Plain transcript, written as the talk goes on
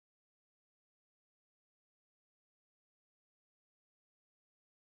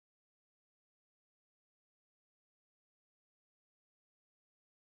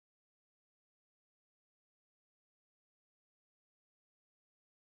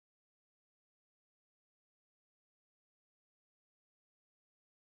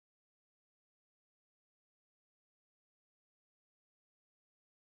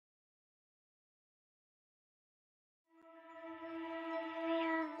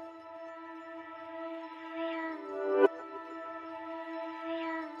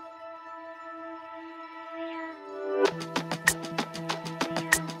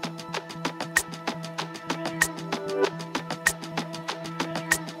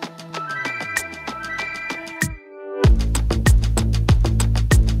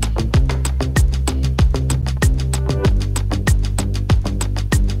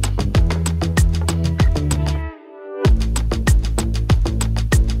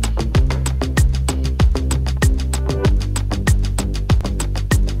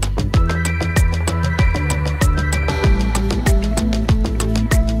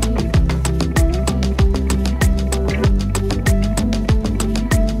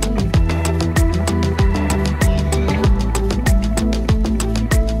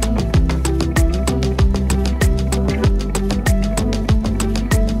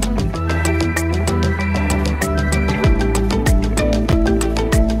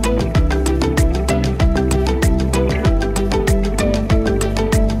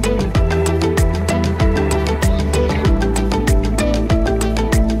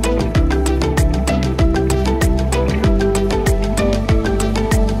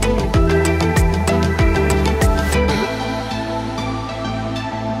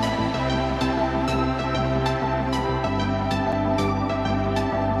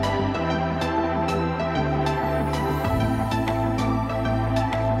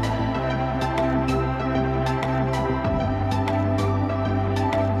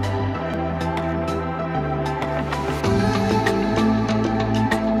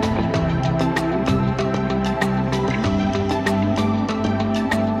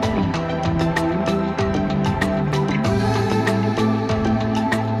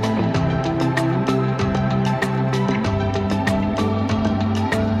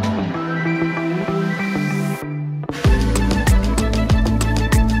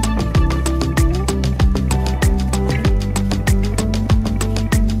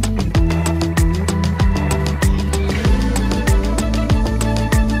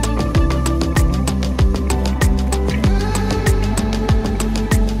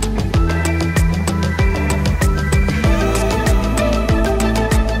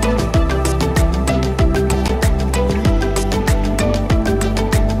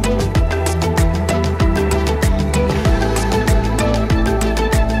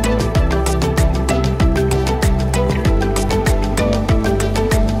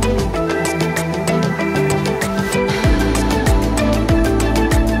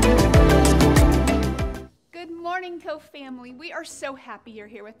happy you're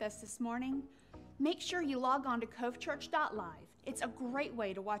here with us this morning. Make sure you log on to covechurch.live. It's a great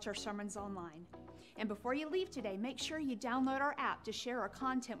way to watch our sermons online. And before you leave today, make sure you download our app to share our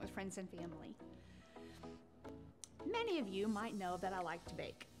content with friends and family. Many of you might know that I like to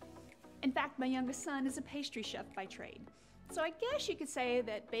bake. In fact, my youngest son is a pastry chef by trade. So I guess you could say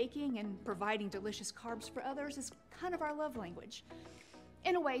that baking and providing delicious carbs for others is kind of our love language.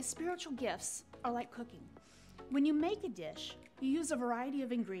 In a way, spiritual gifts are like cooking. When you make a dish, you use a variety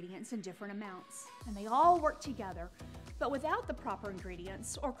of ingredients in different amounts, and they all work together. But without the proper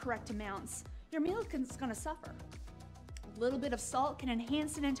ingredients or correct amounts, your meal is going to suffer. A little bit of salt can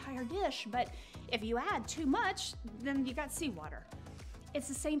enhance an entire dish, but if you add too much, then you got seawater. It's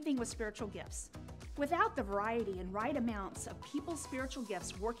the same thing with spiritual gifts. Without the variety and right amounts of people's spiritual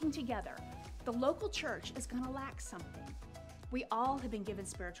gifts working together, the local church is going to lack something. We all have been given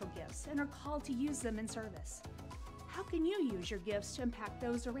spiritual gifts and are called to use them in service. How can you use your gifts to impact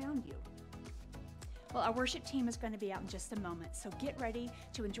those around you? Well, our worship team is going to be out in just a moment, so get ready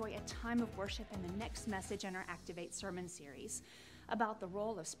to enjoy a time of worship in the next message in our Activate sermon series about the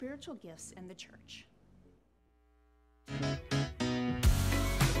role of spiritual gifts in the church.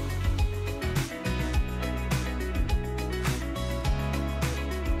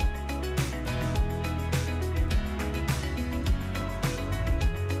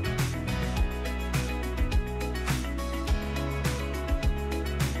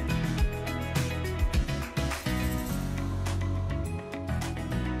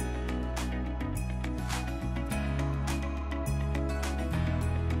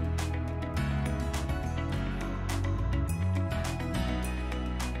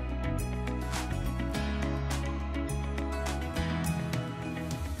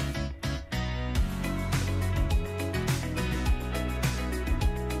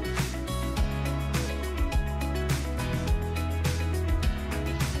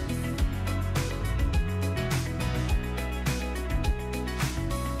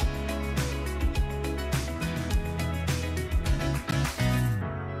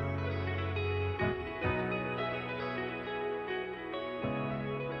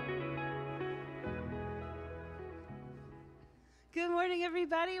 Good morning,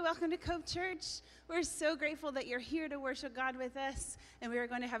 everybody. Welcome to Cove Church. We're so grateful that you're here to worship God with us, and we are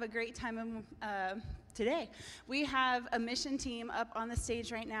going to have a great time today. We have a mission team up on the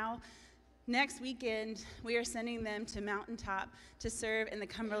stage right now. Next weekend, we are sending them to Mountaintop to serve in the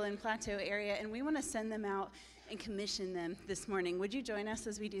Cumberland Plateau area, and we want to send them out and commission them this morning. Would you join us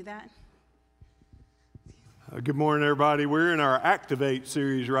as we do that? Good morning, everybody. We're in our Activate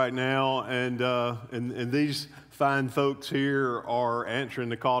series right now, and these fine folks here are answering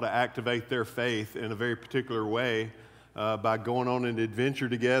the call to activate their faith in a very particular way by going on an adventure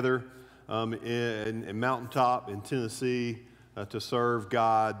together in Mountaintop in Tennessee to serve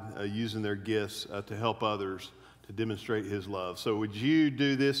God using their gifts to help others to demonstrate His love. So would you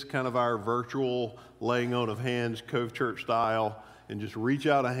do this kind of our virtual laying on of hands, Cove Church style, and just reach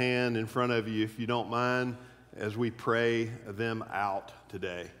out a hand in front of you if you don't mind as we pray them out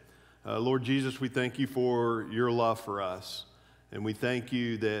today. Lord Jesus, we thank you for your love for us. And we thank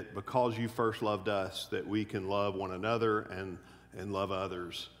you that because you first loved us, that we can love one another and love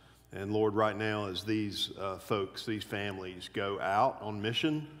others. And Lord, right now as these folks, these families go out on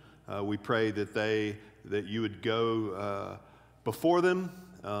mission, we pray that you would go before them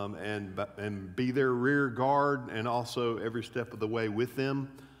and be their rear guard and also every step of the way with them.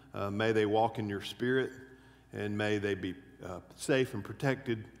 May they walk in your spirit, and may they be safe and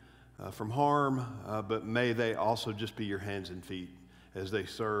protected from harm, but may they also just be your hands and feet as they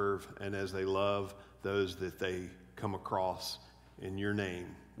serve and as they love those that they come across. In your name,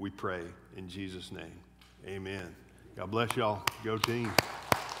 we pray. In Jesus' name, amen. God bless y'all. Go team.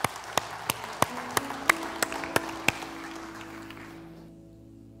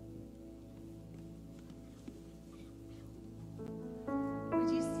 Would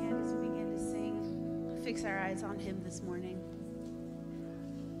you stand as we begin to sing, Fix Our Eyes on Him this morning?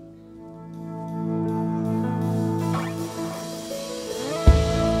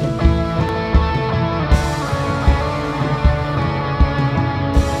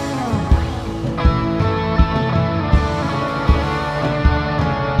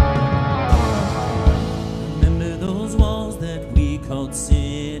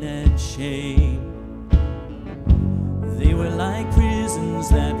 Sin and shame. They were like prisons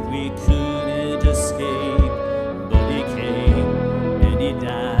that we couldn't escape, but He came.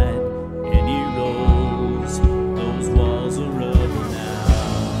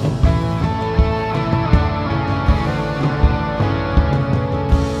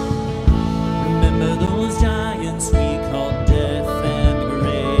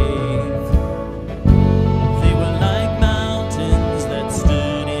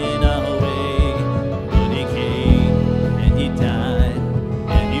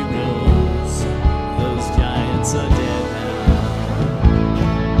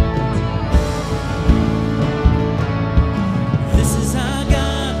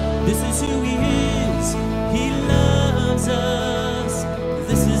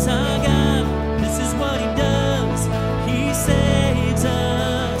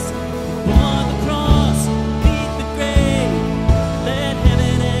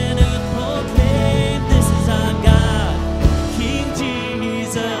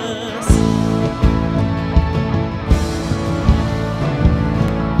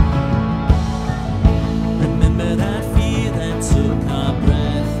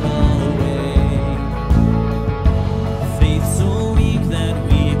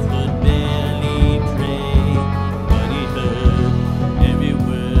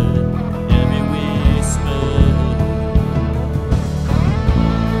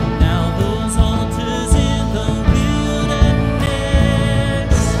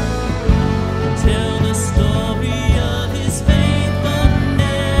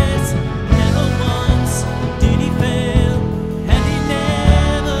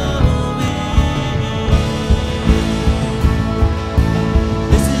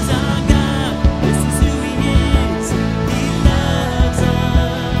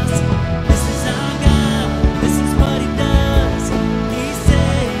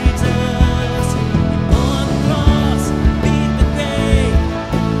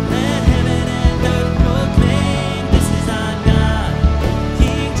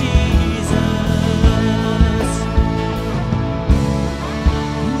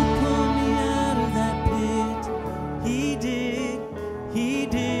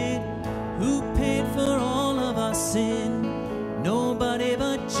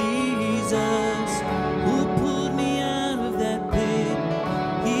 Nobody but Jesus who pulled me out of that pit.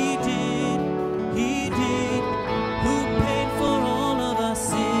 He did, who paid for all of our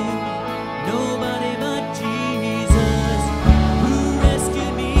sin. Nobody but Jesus who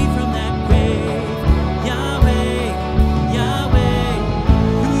rescued me from that grave. Yahweh, Yahweh,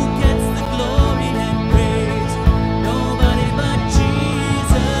 who gets the glory and praise. Nobody but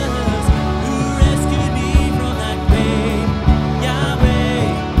Jesus who rescued me from that grave. Yahweh,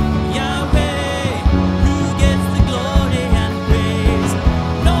 Yahweh, who gets the glory and praise.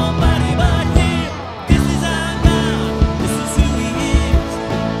 Nobody but Him. This is our God. This is who He is.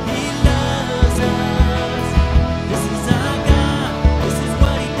 He loves us. This is our God. This is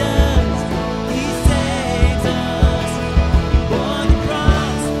what He does. He saves us. On the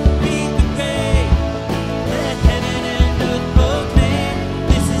cross, beat the grave. Let heaven and earth proclaim.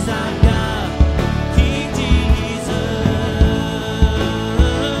 This is our God, King Jesus.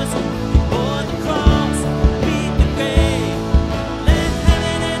 On the cross, beat the grave. Let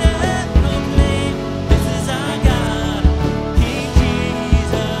heaven and earth proclaim. This is our God, King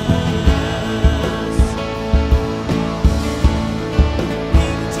Jesus.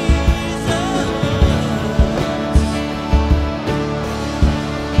 King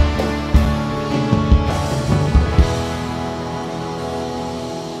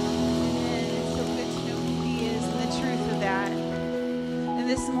It's so good to know who He is and the truth of that. And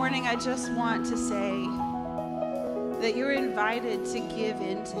this morning, I just want to say that you're invited to give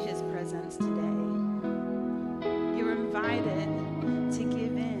into His presence today. You're invited to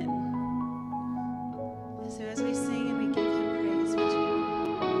give in. So as we sing and we give Him praise, would you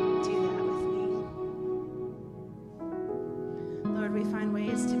do that with me? Lord, we find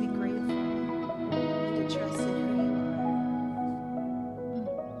ways to be grateful and to trust in who You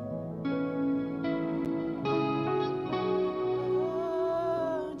are.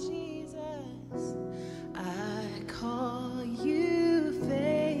 Oh, Jesus, I call You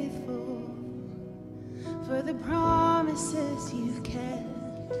faithful for the promises You've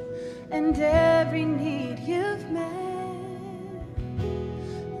kept and every need You've met.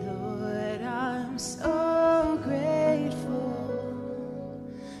 Lord, I'm so grateful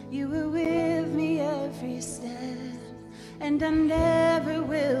You were with me every step, and I never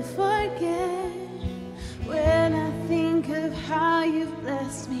will forget. When I think of how You've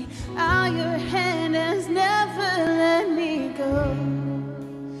blessed me, how Your hand has never let me go.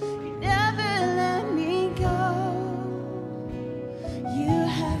 You never let me go. You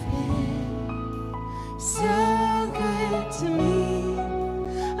have been so good to me.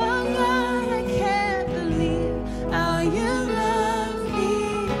 Oh God, I can't believe how You love me.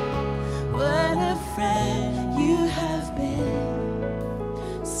 What a friend You have been.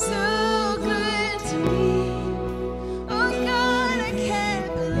 So good to me. Oh God, I can't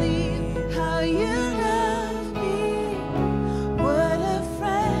believe how You love me. What a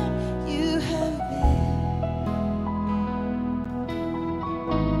friend You have been.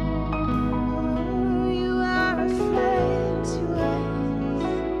 Oh, You are a friend to us.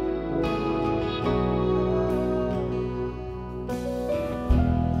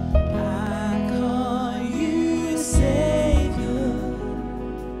 I call You Savior,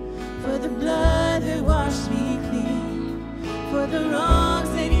 for the blood that washed me clean, for the wrongs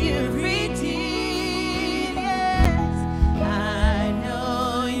that You've redeemed. Yes, I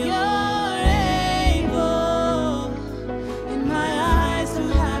know You're able, and my eyes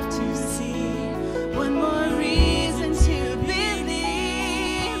don't have to see one more reason to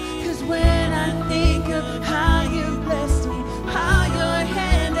believe. 'Cause when I think of how You blessed me, how Your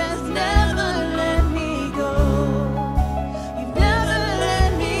hand has never let me go. You've never let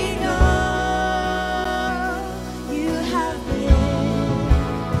me go. You have been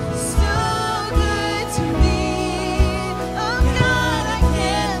so good to me. Oh God, I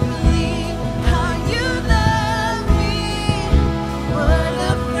can't believe how You love me. What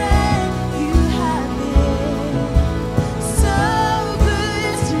a friend You have been. So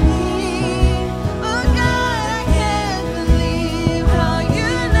good to me.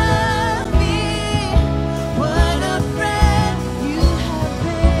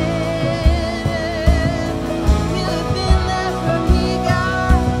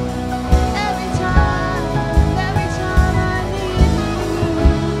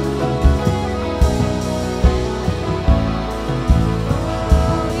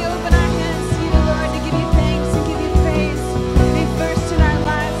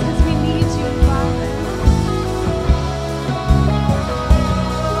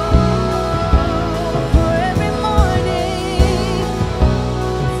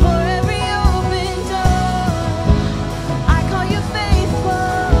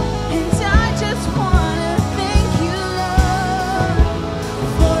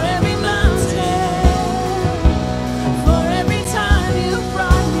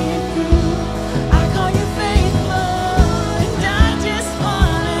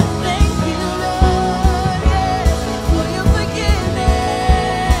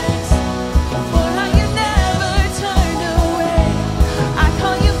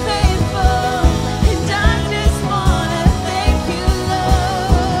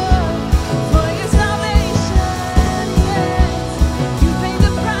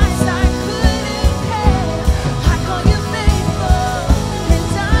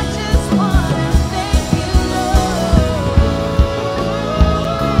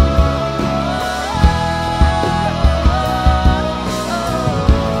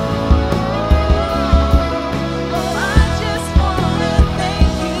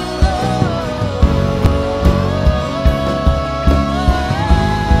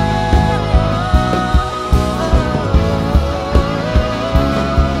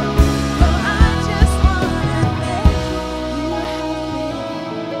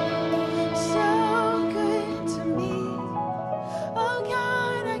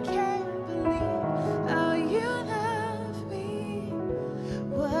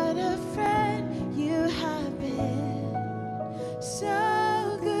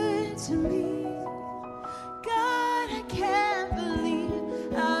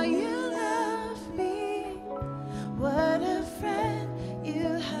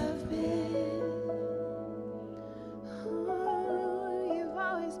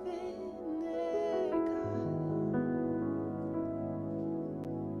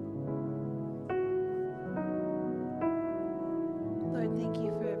 thank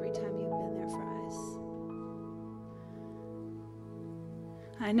you for every time you've been there for us.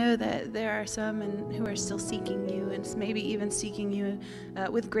 I know that there are some who are still seeking you, and maybe even seeking you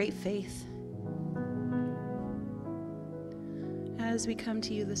with great faith. As we come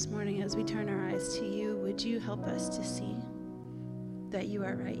to you this morning, as we turn our eyes to you, would you help us to see that you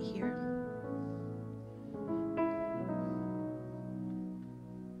are right here?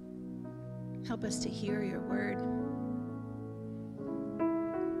 Help us to hear your word,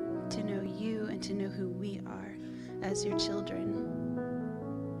 to know you and to know who we are as your children,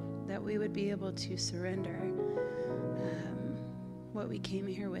 that we would be able to surrender what we came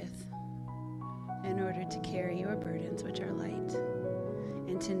here with in order to carry your burdens, which are light,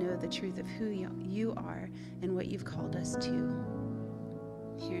 and to know the truth of who you are and what you've called us to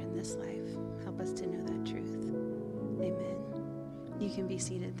here in this life. Help us to know that truth. Amen. You can be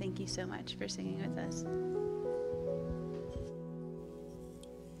seated. Thank you so much for singing with us.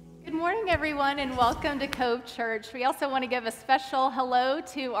 Good morning, everyone, and welcome to Cove Church. We also want to give a special hello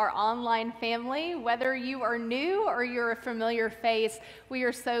to our online family. Whether you are new or you're a familiar face, we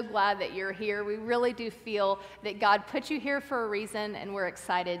are so glad that you're here. We really do feel that God put you here for a reason, and we're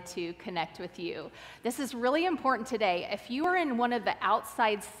excited to connect with you. This is really important today. If you are in one of the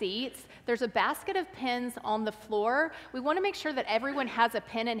outside seats, there's a basket of pens on the floor. We want to make sure that everyone has a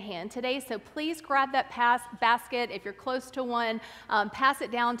pen in hand today, so please grab that basket. If you're close to one, pass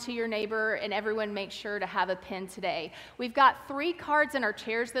it down to your neighbor, and everyone make sure to have a pen today. We've got 3 cards in our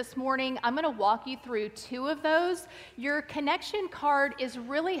chairs this morning. I'm going to walk you through 2 of those. Your connection card is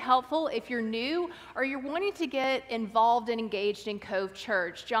really helpful if you're new or you're wanting to get involved and engaged in Cove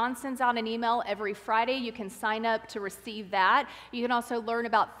Church. John sends out an email every Friday. You can sign up to receive that. You can also learn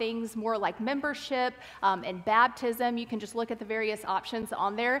about things more like membership and baptism. You can just look at the various options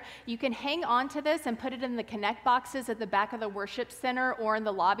on there. You can hang on to this and put it in the connect boxes at the back of the worship center or in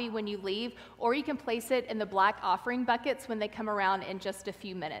the lobby when you leave, or you can place it in the black offering buckets when they come around in just a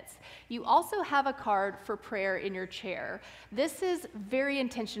few minutes. You also have a card for prayer in your chair. This is very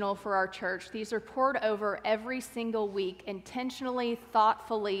intentional for our church. These are poured over every single week, intentionally,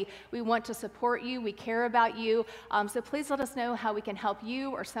 thoughtfully. We want to support you. We care about you. So please let us know how we can help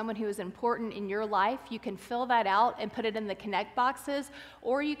you or someone who is important in your life. You can fill that out and put it in the connect boxes,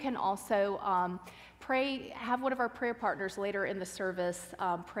 or you can also have one of our prayer partners later in the service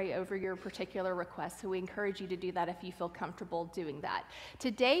pray over your particular request. So we encourage you to do that if you feel comfortable doing that.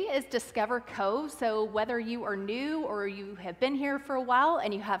 Today is Discover Cove. So whether you are new or you have been here for a while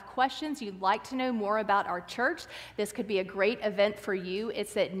and you have questions, you'd like to know more about our church, this could be a great event for you.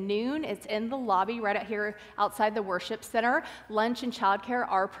 It's at noon. It's in the lobby right out here outside the worship center. Lunch and childcare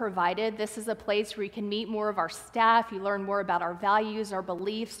are provided. This is a place where you can meet more of our staff. You learn more about our values, our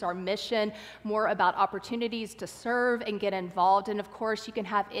beliefs, our mission, more about opportunities to serve and get involved. And of course, you can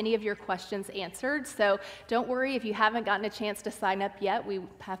have any of your questions answered. So don't worry if you haven't gotten a chance to sign up yet. We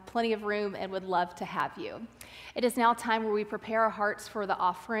have plenty of room and would love to have you. It is now time where we prepare our hearts for the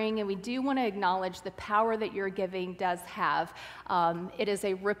offering, and we do want to acknowledge the power that your giving does have. It is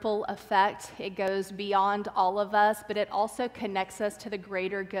a ripple effect. It goes beyond all of us, but it also connects us to the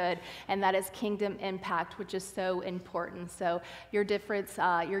greater good, and that is kingdom impact, which is so important. So your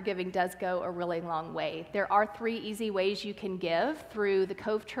giving does go a really long way. There are 3 easy ways you can give: through the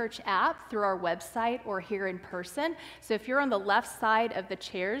Cove Church app, through our website, or here in person. So if you're on the left side of the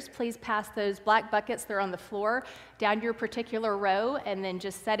chairs, please pass those black buckets. They're on the floor down your particular row, and then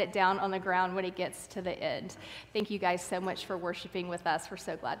just set it down on the ground when it gets to the end. Thank you guys so much for worshiping with us. We're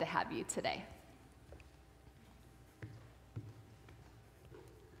so glad to have you today.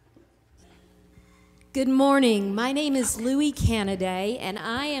 Good morning. My name is Louie Canaday, and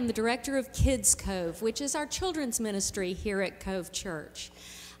I am the director of Kids Cove, which is our children's ministry here at Cove Church.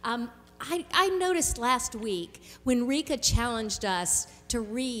 I noticed last week when Rika challenged us to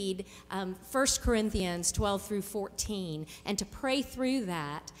read 1 Corinthians 12 through 14 and to pray through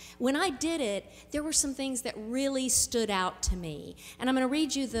that. When I did it, there were some things that really stood out to me. And I'm going to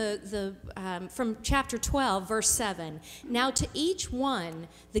read you from chapter 12, verse 7. Now to each one,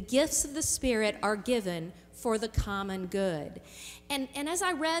 the gifts of the Spirit are given for the common good. And as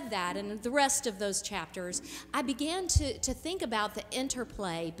I read that and the rest of those chapters, I began to think about the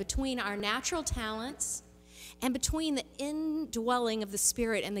interplay between our natural talents and between the indwelling of the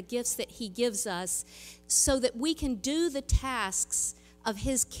Spirit and the gifts that He gives us so that we can do the tasks of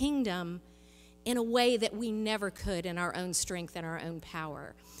His kingdom in a way that we never could in our own strength and our own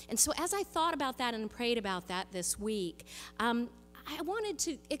power. And so as I thought about that and prayed about that this week, I wanted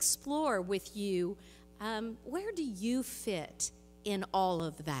to explore with you, where do you fit in all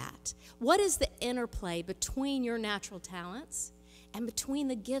of that? What is the interplay between your natural talents and between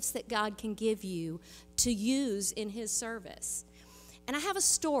the gifts that God can give you to use in His service. And I have a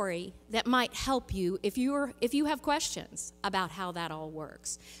story that might help you if you have questions about how that all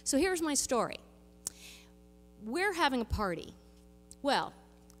works. So here's my story. We're having a party. Well,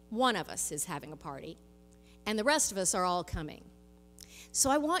 one of us is having a party, and the rest of us are all coming. So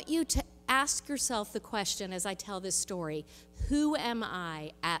I want you to ask yourself the question as I tell this story, who am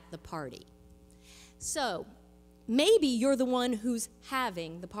I at the party? So maybe you're the one who's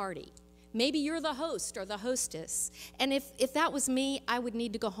having the party. Maybe you're the host or the hostess. And if that was me, I would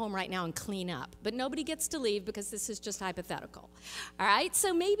need to go home right now and clean up. But nobody gets to leave because this is just hypothetical. All right?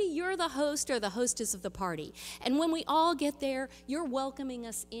 So maybe you're the host or the hostess of the party. And when we all get there, you're welcoming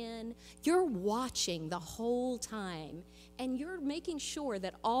us in. You're watching the whole time. And you're making sure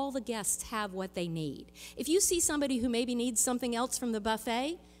that all the guests have what they need. If you see somebody who maybe needs something else from the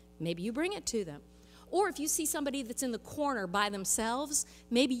buffet, maybe you bring it to them. Or if you see somebody that's in the corner by themselves,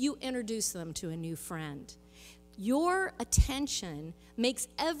 maybe you introduce them to a new friend. Your attention makes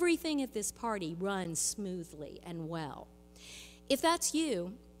everything at this party run smoothly and well. If that's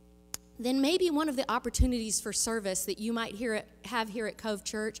you, then maybe one of the opportunities for service that you might have here at Cove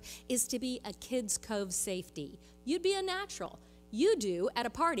Church is to be a Kids Cove safety. You'd be a natural. You do at a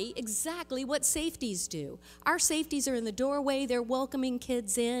party exactly what safeties do. Our safeties are in the doorway. They're welcoming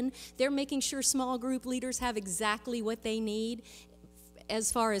kids in. They're making sure small group leaders have exactly what they need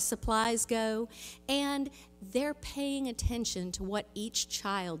as far as supplies go. And they're paying attention to what each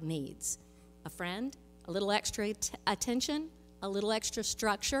child needs. A friend, a little extra attention, a little extra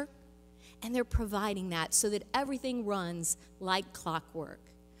structure. And they're providing that so that everything runs like clockwork.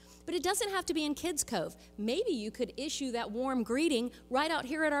 But it doesn't have to be in Kids Cove. Maybe you could issue that warm greeting right out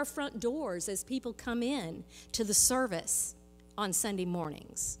here at our front doors as people come in to the service on Sunday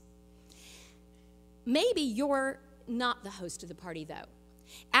mornings. Maybe you're not the host of the party, though.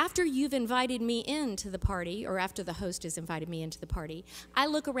 After you've invited me into the party, or after the host has invited me into the party, I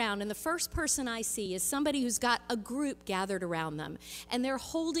look around, and the first person I see is somebody who's got a group gathered around them, and they're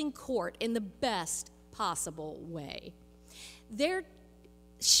holding court in the best possible way. They're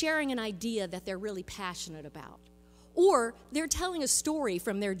sharing an idea that they're really passionate about. Or they're telling a story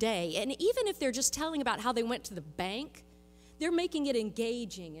from their day. And even if they're just telling about how they went to the bank, they're making it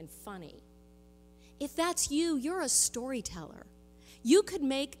engaging and funny. If that's you, you're a storyteller. You could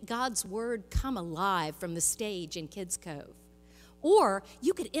make God's word come alive from the stage in Kids Cove. Or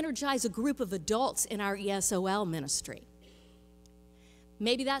you could energize a group of adults in our ESOL ministry.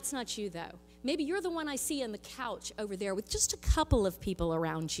 Maybe that's not you, though. Maybe you're the one I see on the couch over there with just a couple of people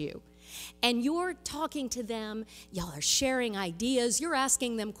around you. And you're talking to them, y'all are sharing ideas, you're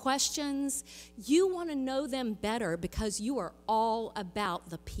asking them questions. You want to know them better because you are all about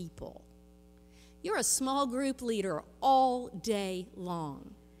the people. You're a small group leader all day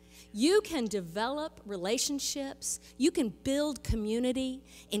long. You can develop relationships, you can build community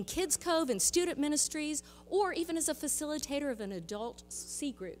in Kids Cove and student ministries, or even as a facilitator of an adult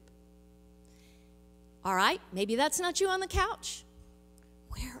C group. All right, maybe that's not you on the couch.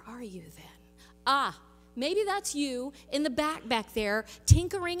 Where are you then? Maybe that's you in the back there,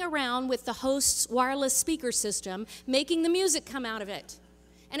 tinkering around with the host's wireless speaker system, making the music come out of it.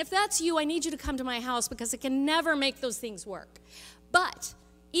 And if that's you, I need you to come to my house because I can never make those things work. But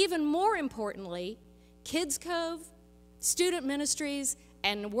even more importantly, Kids Cove, student ministries,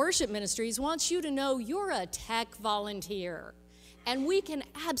 and worship ministries wants you to know you're a tech volunteer. And we can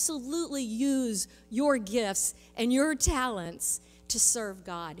absolutely use your gifts and your talents to serve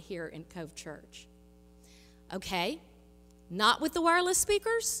God here in Cove Church. Okay, not with the wireless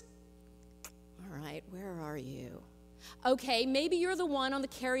speakers? All right, where are you? Okay, maybe you're the one on the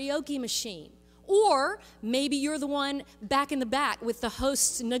karaoke machine. Or maybe you're the one back in the back with the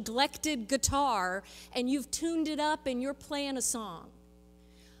host's neglected guitar and you've tuned it up and you're playing a song.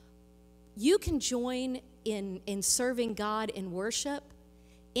 You can join in serving God in worship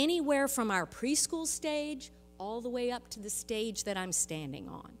anywhere from our preschool stage all the way up to the stage that I'm standing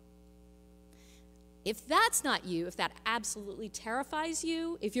on. If that's not you, if that absolutely terrifies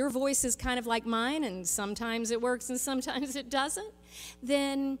you, if your voice is kind of like mine and sometimes it works and sometimes it doesn't,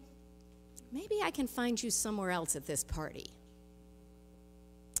 then maybe I can find you somewhere else at this party.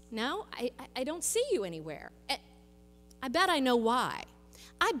 No, I don't see you anywhere. I bet I know why.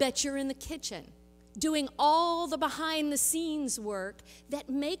 I bet you're in the kitchen doing all the behind-the-scenes work that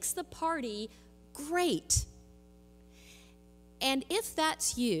makes the party great. And if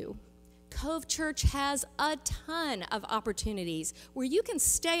that's you, Cove Church has a ton of opportunities where you can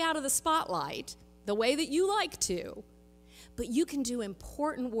stay out of the spotlight the way that you like to, but you can do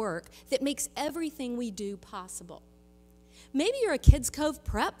important work that makes everything we do possible. Maybe you're a Kids Cove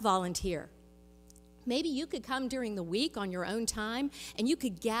prep volunteer. Maybe you could come during the week on your own time and you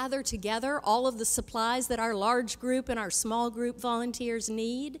could gather together all of the supplies that our large group and our small group volunteers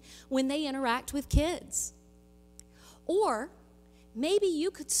need when they interact with kids. Or maybe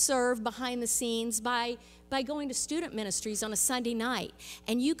you could serve behind the scenes by going to student ministries on a Sunday night,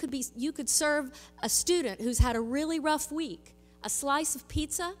 and you could serve a student who's had a really rough week, a slice of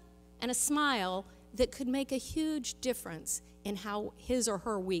pizza and a smile that could make a huge difference in how his or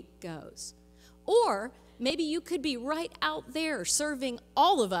her week goes. Or maybe you could be right out there serving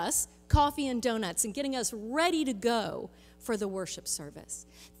all of us coffee and donuts and getting us ready to go for the worship service.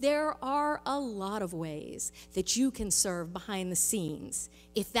 There are a lot of ways that you can serve behind the scenes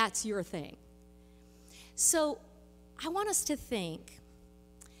if that's your thing. So I want us to think,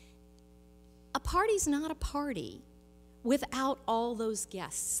 a party's not a party without all those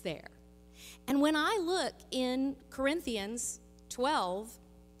guests there. And when I look in Corinthians 12,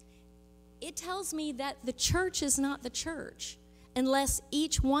 it tells me that the church is not the church unless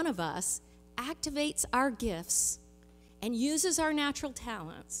each one of us activates our gifts and uses our natural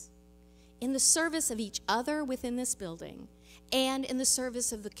talents in the service of each other within this building and in the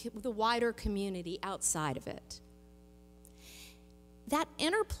service of the wider community outside of it. That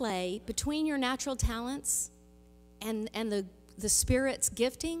interplay between your natural talents and the Spirit's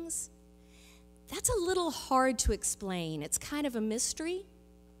giftings, that's a little hard to explain. It's kind of a mystery,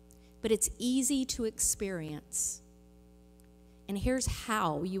 but it's easy to experience. And here's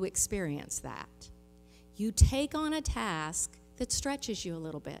how you experience that. You take on a task that stretches you a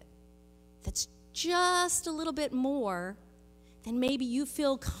little bit, that's just a little bit more than maybe you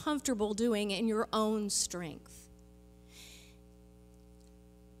feel comfortable doing in your own strength.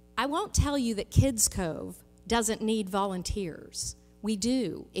 I won't tell you that Kids Cove doesn't need volunteers. We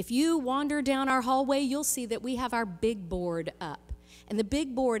do. If you wander down our hallway, you'll see that we have our big board up. And the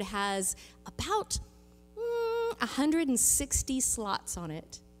big board has about 160 slots on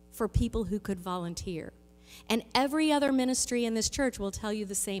it for people who could volunteer. And every other ministry in this church will tell you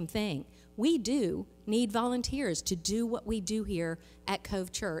the same thing. We do need volunteers to do what we do here at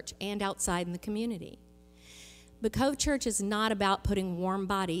Cove Church and outside in the community. But Cove Church is not about putting warm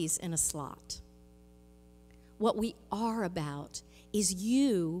bodies in a slot. What we are about is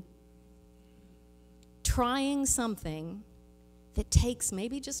you trying something that takes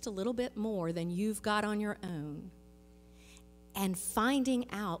maybe just a little bit more than you've got on your own, and finding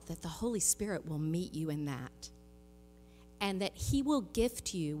out that the Holy Spirit will meet you in that, and that He will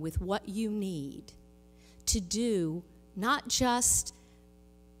gift you with what you need to do, not just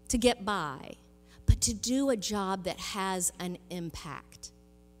to get by, but to do a job that has an impact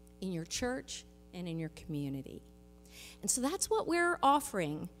in your church and in your community. And so that's what we're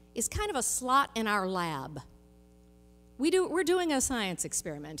offering, is kind of a slot in our lab. We're doing a science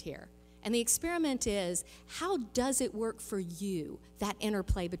experiment here. And the experiment is, how does it work for you, that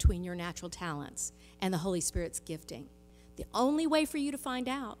interplay between your natural talents and the Holy Spirit's gifting? The only way for you to find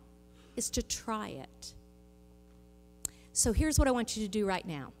out is to try it. So here's what I want you to do right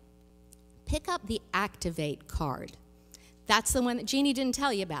now. Pick up the Activate card. That's the one that Jeannie didn't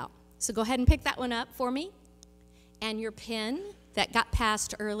tell you about. So go ahead and pick that one up for me. And your pen that got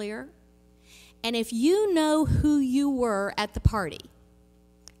passed earlier. And if you know who you were at the party,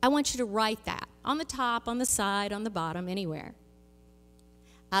 I want you to write that on the top, on the side, on the bottom, anywhere.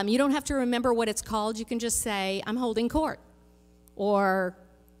 You don't have to remember what it's called. You can just say, I'm holding court. Or,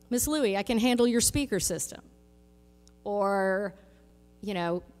 Miss Louie, I can handle your speaker system. Or, you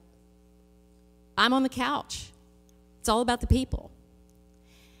know, I'm on the couch. It's all about the people.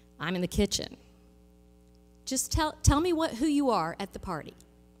 I'm in the kitchen. Just tell me who you are at the party.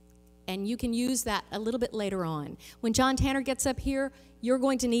 And you can use that a little bit later on. When John Tanner gets up here, you're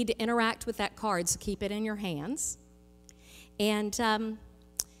going to need to interact with that card, so keep it in your hands. And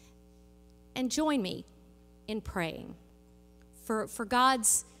join me in praying for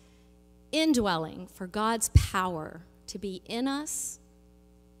God's indwelling, for God's power to be in us.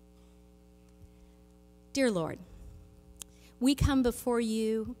 Dear Lord, we come before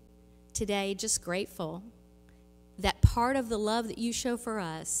you today just grateful that part of the love that you show for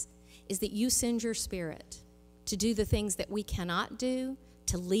us is that you send your Spirit to do the things that we cannot do,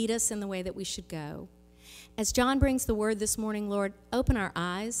 to lead us in the way that we should go. As John brings the word this morning, Lord, open our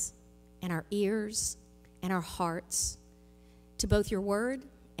eyes and our ears and our hearts to both your word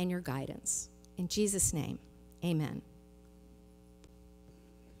and your guidance. In Jesus' name, amen.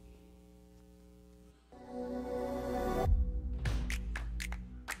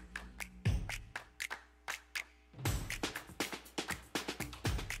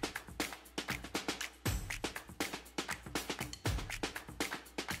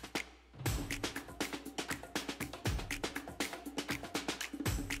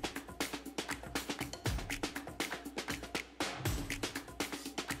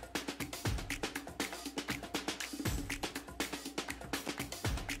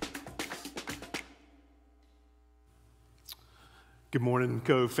 Good morning,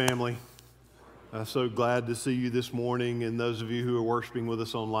 Cove family. So glad to see you this morning, and those of you who are worshiping with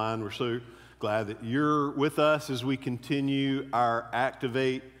us online, we're so glad that you're with us as we continue our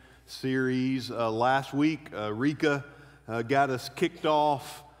Activate series. Last week, Rika got us kicked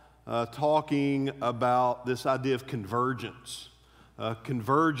off talking about this idea of convergence.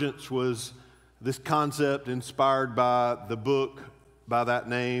 Convergence was this concept inspired by the book by that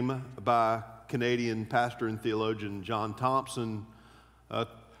name by Canadian pastor and theologian John Thompson.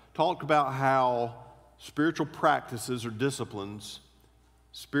 Talked about how spiritual practices or disciplines,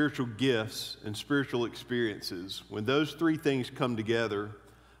 spiritual gifts, and spiritual experiences, when those three things come together,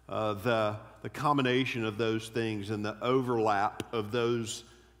 the combination of those things and the overlap of those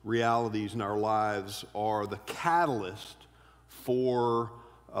realities in our lives are the catalyst for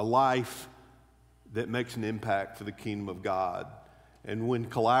a life that makes an impact for the kingdom of God. And when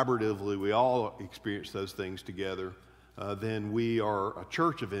collaboratively we all experience those things together, then we are a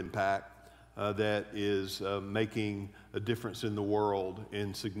church of impact that is making a difference in the world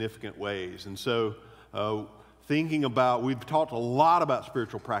in significant ways. And so thinking about, we've talked a lot about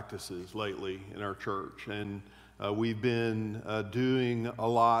spiritual practices lately in our church, and we've been doing a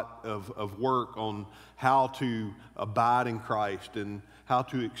lot of work on how to abide in Christ and how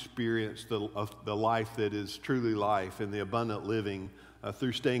to experience the life that is truly life and the abundant living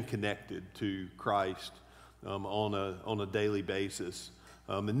through staying connected to Christ on a daily basis.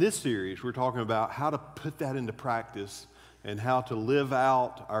 In this series, we're talking about how to put that into practice and how to live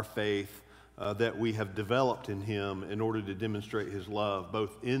out our faith that we have developed in Him in order to demonstrate His love, both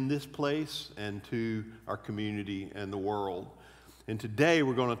in this place and to our community and the world. And today,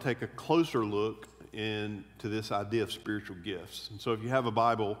 we're going to take a closer look into this idea of spiritual gifts. And so if you have a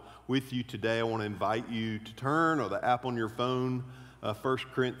Bible with you today, I want to invite you to turn, or the app on your phone, 1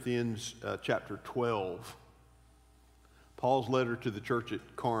 Corinthians chapter 12. Paul's letter to the church at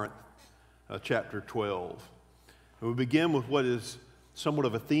Corinth, chapter 12. And we begin with what is somewhat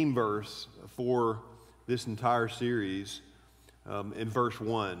of a theme verse for this entire series in verse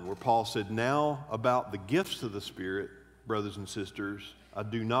 1, where Paul said, "Now about the gifts of the Spirit, brothers and sisters, I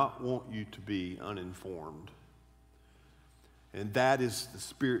do not want you to be uninformed." And that is the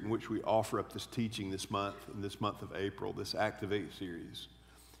spirit in which we offer up this teaching this month, in this month of April. This Activate series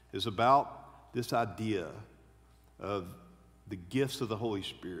is about this idea of the gifts of the Holy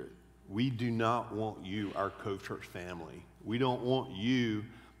Spirit. We do not want you, our Cove Church family. We don't want you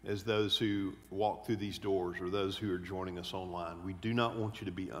as those who walk through these doors or those who are joining us online. We do not want you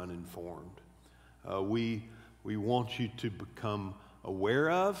to be uninformed. We want you to become aware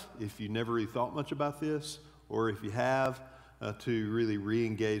of, if you never really thought much about this, or if you have, to really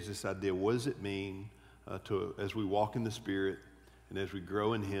re-engage this idea. What does it mean as we walk in the Spirit and as we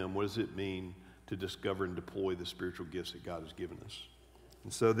grow in Him, what does it mean to discover and deploy the spiritual gifts that God has given us?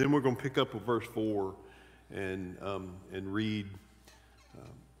 And so then we're going to pick up with verse 4 and read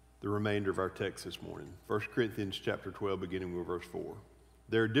the remainder of our text this morning. 1 Corinthians chapter 12, beginning with verse 4.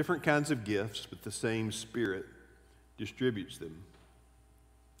 There are different kinds of gifts, but the same Spirit distributes them.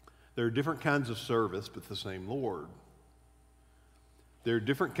 There are different kinds of service, but the same Lord. There are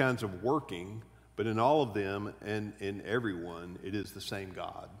different kinds of working, but in all of them and in everyone, it is the same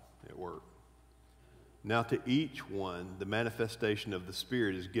God at work. Now to each one, the manifestation of the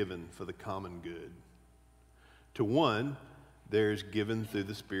Spirit is given for the common good. To one, there is given through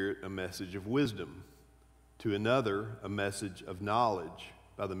the Spirit a message of wisdom. To another, a message of knowledge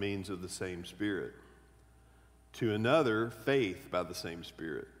by the means of the same Spirit. To another, faith by the same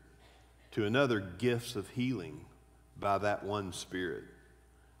Spirit. To another, gifts of healing by that one Spirit.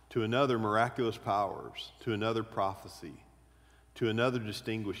 To another, miraculous powers. To another, prophecy. To another,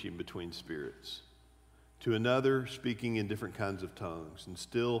 distinguishing between spirits. To another, speaking in different kinds of tongues, and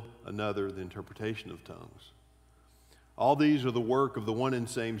still another, the interpretation of tongues. All these are the work of the one and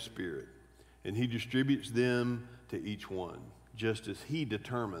same Spirit, and He distributes them to each one, just as He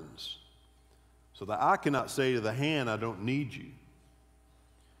determines. So the eye cannot say to the hand, I don't need you.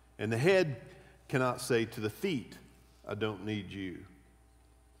 And the head cannot say to the feet, I don't need you.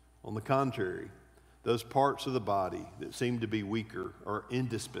 On the contrary, those parts of the body that seem to be weaker are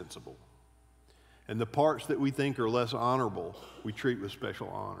indispensable. And the parts that we think are less honorable, we treat with special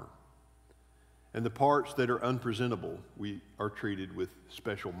honor. And the parts that are unpresentable, we are treated with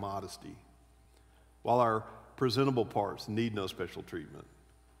special modesty, while our presentable parts need no special treatment.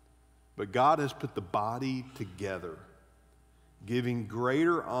 But God has put the body together, giving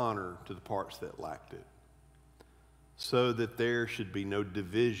greater honor to the parts that lacked it, so that there should be no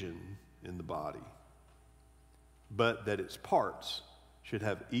division in the body, but that its parts should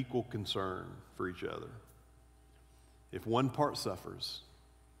have equal concern for each other. If one part suffers,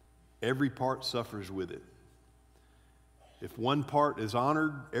 every part suffers with it. If one part is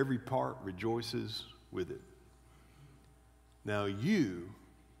honored, every part rejoices with it. Now you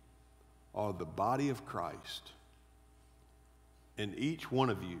are the body of Christ, and each one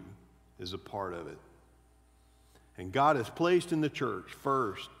of you is a part of it. And God has placed in the church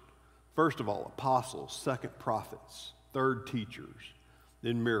first of all, apostles, second, prophets, third, teachers,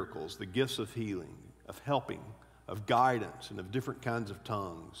 then miracles, the gifts of healing, of helping, of guidance, and of different kinds of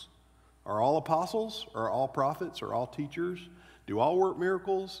tongues. Are all apostles? Are all prophets? Are all teachers? Do all work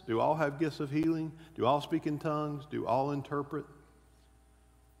miracles? Do all have gifts of healing? Do all speak in tongues? Do all interpret?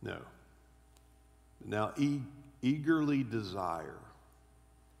 No. Now eagerly desire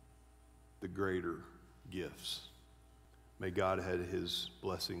the greater gifts. May God add his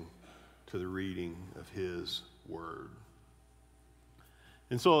blessing to the reading of his word.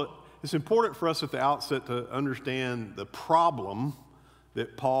 And so it's important for us at the outset to understand the problem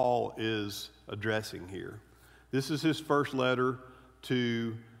that Paul is addressing here. This is his first letter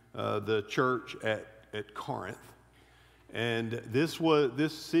to the church at Corinth. And this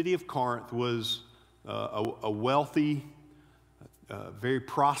city of Corinth was a wealthy, very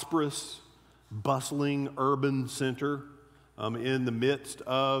prosperous, bustling urban center in the midst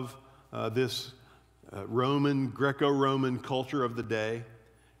of this Greco-Roman culture of the day.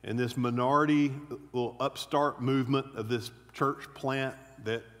 And this minority, little upstart movement of this church plant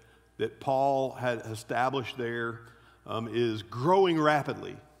that Paul had established there is growing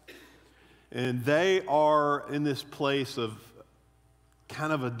rapidly. And they are in this place of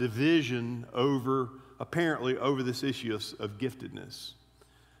kind of a division apparently over this issue of giftedness.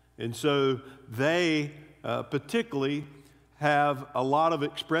 And so they particularly have a lot of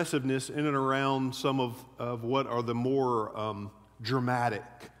expressiveness in and around some of what are the more dramatic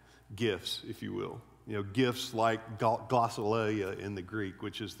gifts, if you will. You know, gifts like glossolalia in the Greek,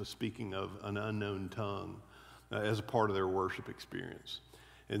 which is the speaking of an unknown tongue as a part of their worship experience.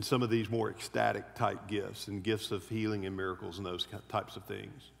 And some of these more ecstatic type gifts and gifts of healing and miracles and those types of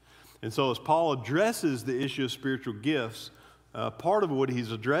things. And so as Paul addresses the issue of spiritual gifts, part of what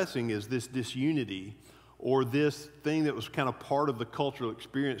he's addressing is this disunity, or this thing that was kind of part of the cultural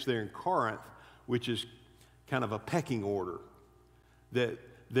experience there in Corinth, which is kind of a pecking order. That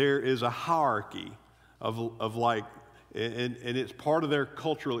there is a hierarchy of like, and it's part of their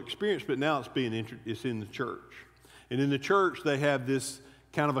cultural experience, but now it's in the church. And in the church, they have this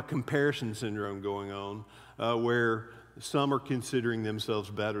kind of a comparison syndrome going on, where some are considering themselves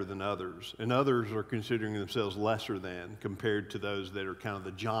better than others, and others are considering themselves lesser than compared to those that are kind of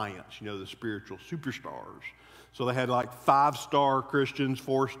the giants, you know, the spiritual superstars. So they had like 5-star Christians,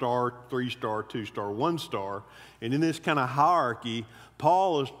 4-star, 3-star, 2-star, 1-star. And in this kind of hierarchy,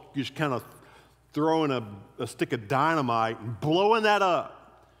 Paul is just kind of throwing a stick of dynamite and blowing that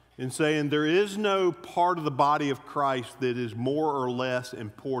up and saying there is no part of the body of Christ that is more or less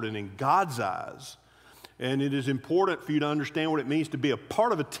important in God's eyes. And it is important for you to understand what it means to be a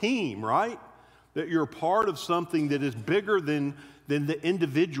part of a team, right? That you're a part of something that is bigger than the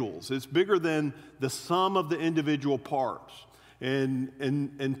individuals. It's bigger than the sum of the individual parts.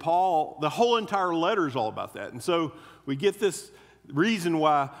 And Paul, the whole entire letter is all about that. And so we get this reason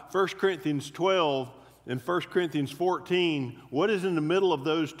why 1 Corinthians 12 and 1 Corinthians 14, what is in the middle of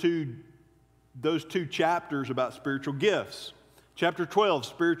those two chapters about spiritual gifts? Chapter 12,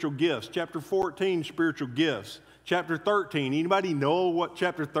 spiritual gifts. Chapter 14, spiritual gifts. Chapter 13, anybody know what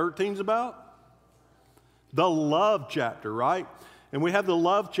chapter 13 is about? The love chapter, right? And we have the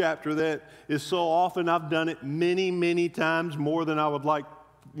love chapter that is so often, I've done it many, many times, more than I would like,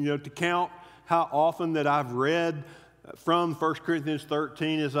 to count how often that I've read from 1 Corinthians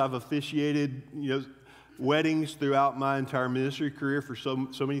 13 as I've officiated, weddings throughout my entire ministry career for so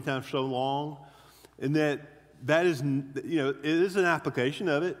many times, so long. And that is, it is an application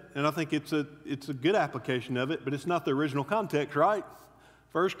of it, and I think it's a good application of it, but it's not the original context, right?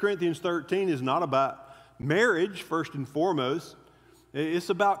 1 Corinthians 13 is not about marriage, first and foremost. It's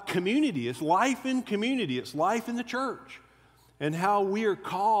about community. It's life in community. It's life in the church, and how we are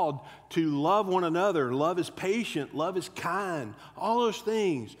called to love one another. Love is patient. Love is kind. All those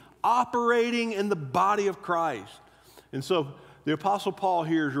things operating in the body of Christ. And so the Apostle Paul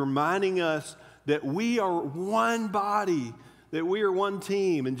here is reminding us that we are one body, that we are one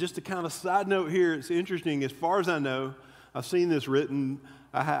team. And just a kind of side note here, it's interesting. As far as I know, I've seen this written.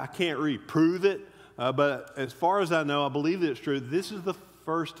 I can't reprove it, but as far as I know, I believe that it's true. This is the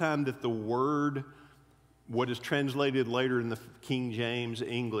first time that the word, what is translated later in the King James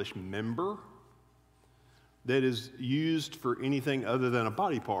English, member, that is used for anything other than a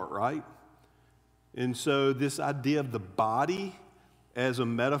body part, right? And so this idea of the body as a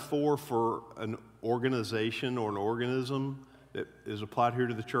metaphor for an organization or an organism that is applied here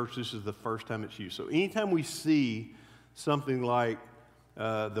to the church, this is the first time it's used. So anytime we see something like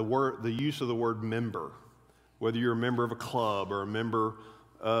the use of the word member, whether you're a member of a club or a member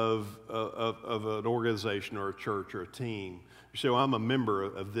of an organization or a church or a team, you say, well, I'm a member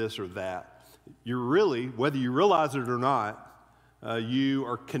of this or that. You're really, whether you realize it or not, you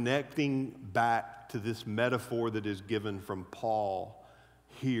are connecting back to this metaphor that is given from Paul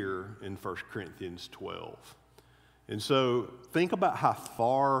here in 1 Corinthians 12. And so think about how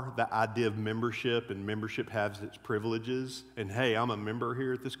far the idea of membership and membership has its privileges, and hey, I'm a member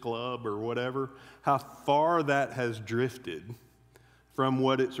here at this club or whatever, how far that has drifted from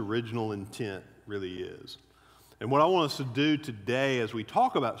what its original intent really is. And what I want us to do today as we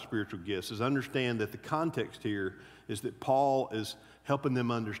talk about spiritual gifts is understand that the context here is that Paul is helping them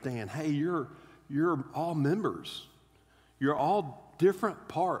understand, hey, you're all members. You're all different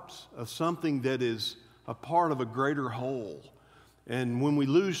parts of something that is a part of a greater whole. And when we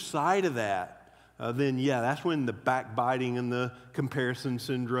lose sight of that, then that's when the backbiting and the comparison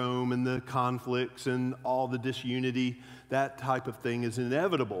syndrome and the conflicts and all the disunity, that type of thing is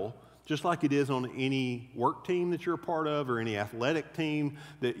inevitable, just like it is on any work team that you're a part of or any athletic team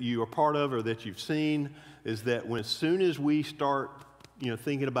that you are part of or that you've seen, is that as soon as we start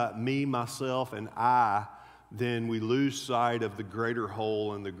thinking about me, myself, and I, then we lose sight of the greater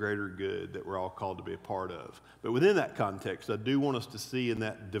whole and the greater good that we're all called to be a part of. But within that context, I do want us to see in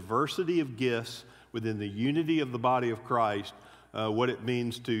that diversity of gifts within the unity of the body of Christ, what it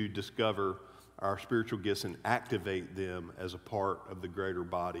means to discover our spiritual gifts and activate them as a part of the greater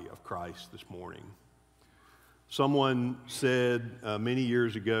body of Christ this morning. Someone said many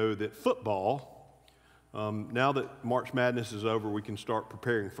years ago that football, now that March Madness is over, we can start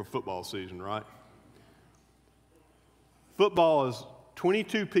preparing for football season, right? Football is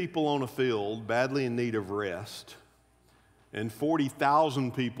 22 people on a field badly in need of rest and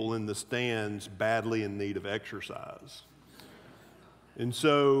 40,000 people in the stands badly in need of exercise. And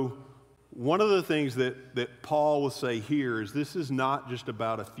so one of the things that Paul will say here is this is not just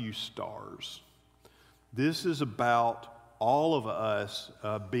about a few stars. This is about all of us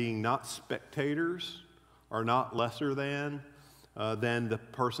being not spectators or not lesser than the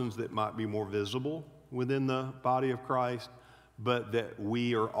persons that might be more visible within the body of Christ, but that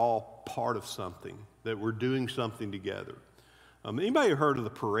we are all part of something, that we're doing something together. Anybody heard of the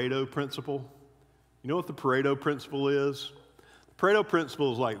Pareto principle? You know what the Pareto principle is? The Pareto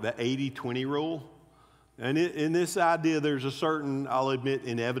principle is like the 80-20 rule. And in this idea, there's a certain, I'll admit,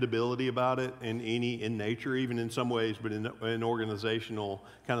 inevitability about it in nature, even in some ways, but in organizational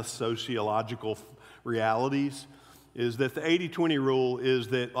kind of sociological realities, is that the 80-20 rule is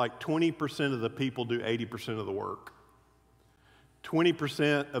that like 20% of the people do 80% of the work.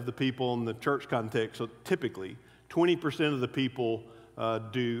 20% of the people in the church context, so typically 20% of the people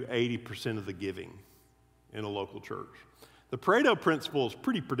do 80% of the giving in a local church. The Pareto principle is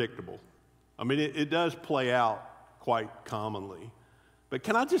pretty predictable. I mean, it does play out quite commonly. But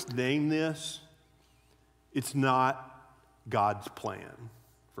can I just name this? It's not God's plan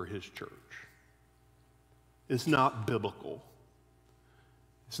for His church. It's not biblical.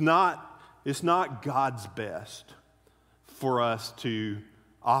 It's not God's best for us to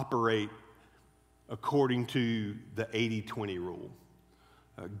operate according to the 80-20 rule.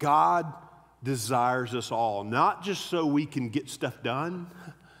 God desires us all, not just so we can get stuff done,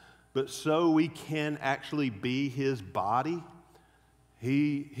 but so we can actually be His body.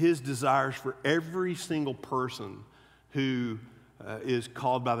 His desires for every single person who is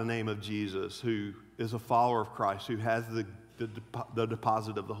called by the name of Jesus, who is a follower of Christ, who has the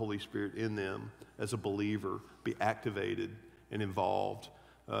deposit of the Holy Spirit in them as a believer, be activated and involved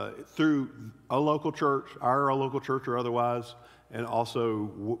through a local church, our local church or otherwise, and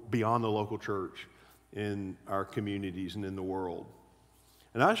also beyond the local church in our communities and in the world.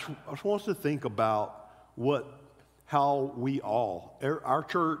 And I just want us to think about how we all, our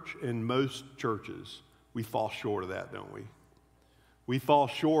church and most churches, we fall short of that, don't we? We fall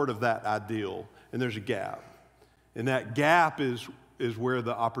short of that ideal, and there's a gap. And that gap is where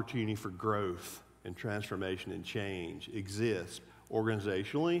the opportunity for growth and transformation and change exists,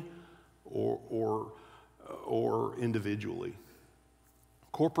 organizationally or individually,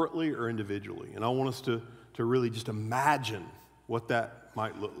 corporately or individually. And I want us to really just imagine what that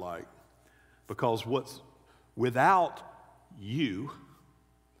might look like. Because without you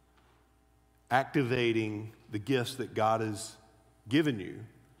activating the gifts that God has given you,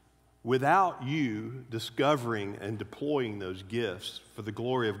 without you discovering and deploying those gifts for the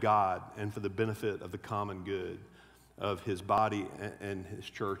glory of God and for the benefit of the common good of his body and his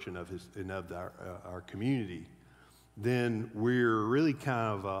church and of our community, then we're really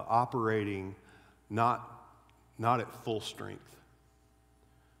kind of operating not at full strength.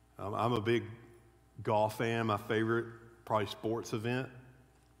 I'm a big golf fan. My favorite probably sports event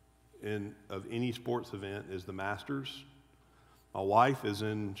of any sports event is the Masters. My wife is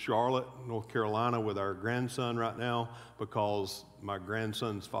in Charlotte, North Carolina with our grandson right now because my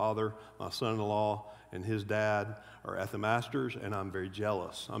grandson's father, my son-in-law, and his dad are at the Masters, and I'm very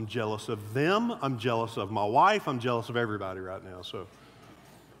jealous. I'm jealous of them. I'm jealous of my wife. I'm jealous of everybody right now. So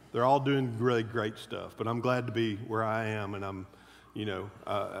they're all doing really great stuff, but I'm glad to be where I am, and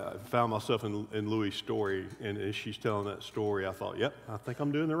I found myself in Louie's story, and as she's telling that story, I thought, yep, I think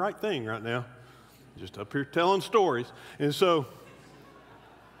I'm doing the right thing right now. Just up here telling stories. And so,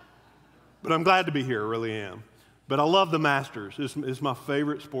 but I'm glad to be here, I really am. But I love the Masters. It's my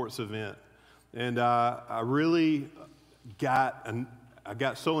favorite sports event. And I really got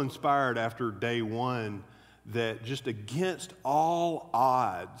so inspired after day one that just against all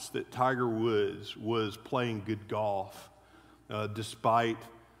odds that Tiger Woods was playing good golf despite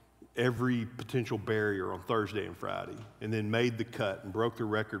every potential barrier on Thursday and Friday, and then made the cut and broke the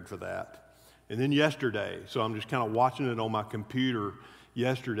record for that. And then yesterday, so I'm just kind of watching it on my computer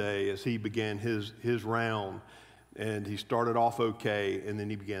yesterday as he began his round, and he started off okay, and then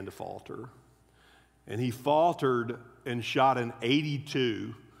he began to falter. And he faltered and shot an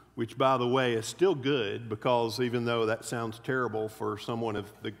 82, which, by the way, is still good because even though that sounds terrible for someone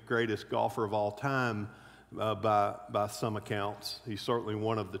of the greatest golfer of all time, by some accounts, he's certainly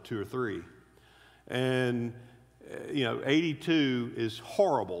one of the two or three. And, 82 is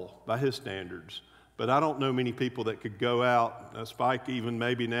horrible by his standards. But I don't know many people that could go out, Spike, even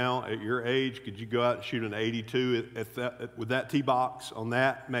maybe now at your age, could you go out and shoot an 82 with that tee box on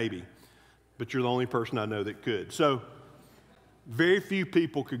that? Maybe. But you're the only person I know that could. So very few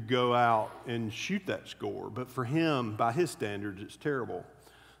people could go out and shoot that score. But for him, by his standards, it's terrible.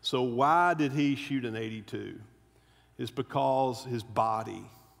 So why did he shoot an 82? It's because his body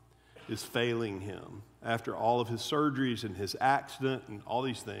is failing him after all of his surgeries and his accident and all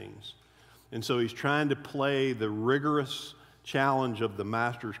these things. And so he's trying to play the rigorous challenge of the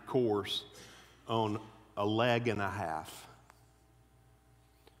Masters course on a leg and a half.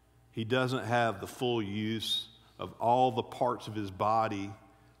 He doesn't have the full use of all the parts of his body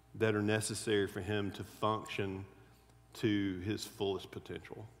that are necessary for him to function to his fullest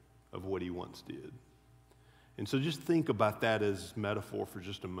potential of what he once did. And so just think about that as metaphor for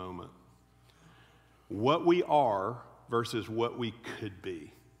just a moment. What we are versus what we could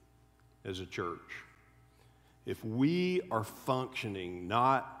be as a church. If we are functioning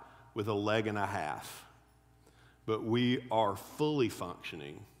not with a leg and a half, but we are fully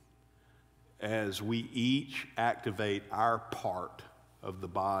functioning as we each activate our part of the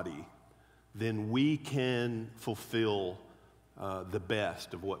body, then we can fulfill the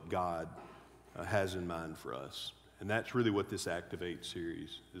best of what God has in mind for us. And that's really what this Activate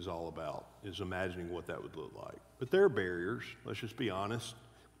series is all about, is imagining what that would look like. But there are barriers, let's just be honest.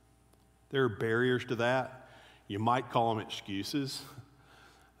 There are barriers to that. You might call them excuses,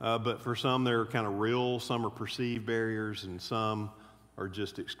 but for some they're kind of real, some are perceived barriers, and some are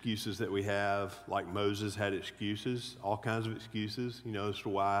just excuses that we have, like Moses had excuses, all kinds of excuses, as to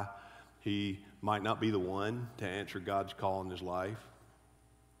why he might not be the one to answer God's call in his life.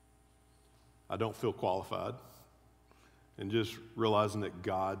 I don't feel qualified. And just realizing that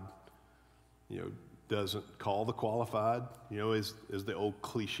God, doesn't call the qualified. As the old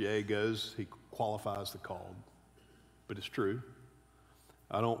cliche goes, he qualifies the called. But it's true.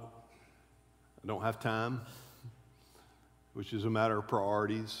 I don't have time, which is a matter of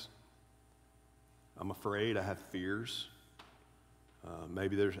priorities. I'm afraid. I have fears.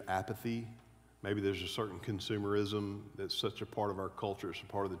 Maybe there's apathy. Maybe there's a certain consumerism that's such a part of our culture. It's a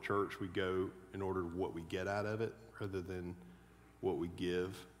part of the church. We go in order of what we get out of it rather than what we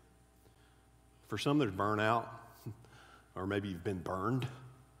give. For some, there's burnout, or maybe you've been burned,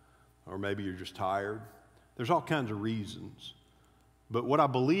 or maybe you're just tired. There's all kinds of reasons. But what I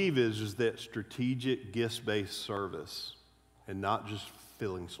believe is that strategic gifts-based service, and not just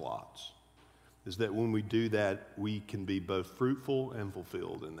filling slots, is that when we do that, we can be both fruitful and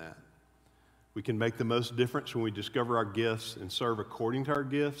fulfilled in that. We can make the most difference when we discover our gifts and serve according to our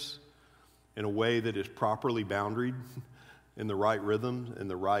gifts in a way that is properly boundaried in the right rhythm, in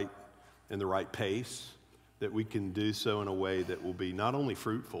the right pace, that we can do so in a way that will be not only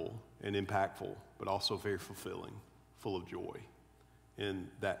fruitful and impactful, but also very fulfilling, full of joy. in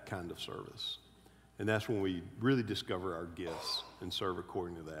that kind of service. And that's when we really discover our gifts and serve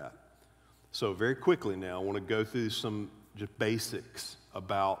according to that. So very quickly now, I want to go through some just basics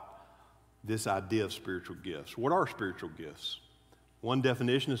about this idea of spiritual gifts. What are spiritual gifts? One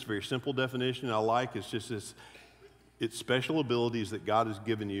definition is a very simple definition I like. It's just this, it's special abilities that God has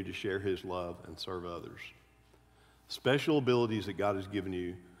given you to share his love and serve others. Special abilities that God has given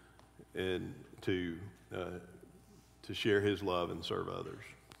you and to share his love and serve others.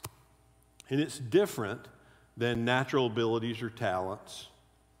 And it's different than natural abilities or talents,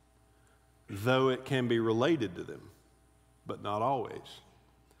 though it can be related to them, but not always.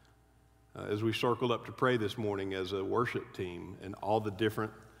 As we circled up to pray this morning as a worship team and all the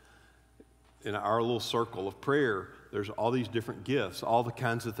different, in our little circle of prayer, there's all these different gifts, all the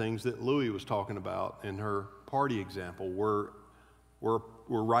kinds of things that Louie was talking about in her party example were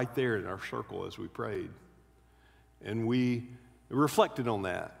right there in our circle as we prayed. And we reflected on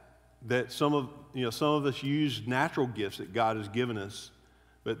that some of us use natural gifts that God has given us,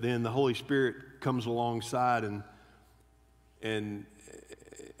 but then the Holy Spirit comes alongside and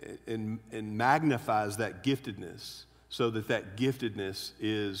magnifies that giftedness so that giftedness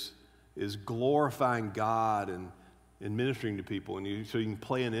is glorifying God and ministering to people. And so you can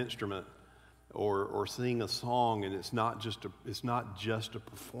play an instrument or sing a song, and it's not just a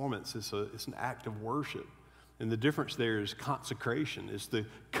performance. It's an act of worship. And the difference there is consecration. It's the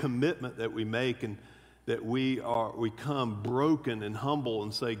commitment that we make and that we come broken and humble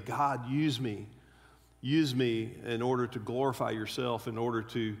and say, God, use me in order to glorify yourself, in order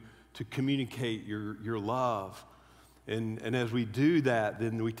to communicate your love. And as we do that,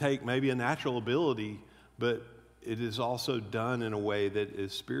 then we take maybe a natural ability, but it is also done in a way that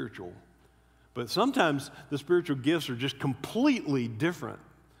is spiritual. But sometimes the spiritual gifts are just completely different.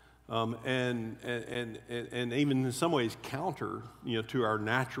 And even in some ways counter, to our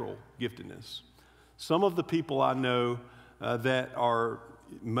natural giftedness. Some of the people I know that are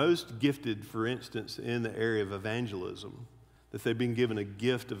most gifted, for instance, in the area of evangelism, that they've been given a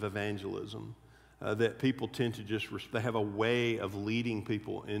gift of evangelism, that people tend to they have a way of leading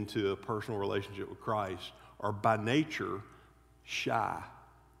people into a personal relationship with Christ, are by nature shy.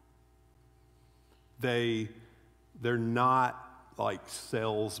 They're not like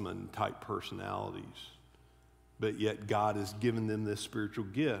salesman type personalities, but yet God has given them this spiritual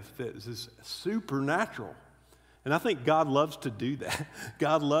gift that is supernatural. And I think God loves to do that.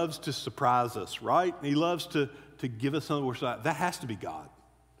 God loves to surprise us, right? He loves to give us something where that has to be God.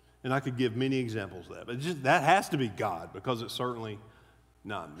 And I could give many examples of that, but that has to be God because it's certainly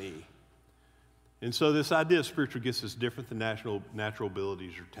not me. And so this idea of spiritual gifts is different than natural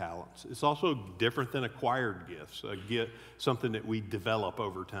abilities or talents. It's also different than acquired gifts, something that we develop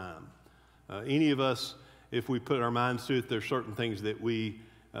over time. Any of us, if we put our minds to it, there's certain things that we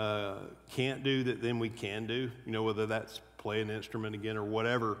can't do that then we can do, whether that's play an instrument again or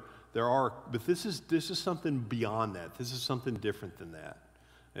whatever. But this is something beyond that. This is something different than that.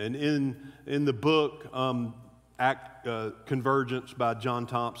 And in the book, Convergence by John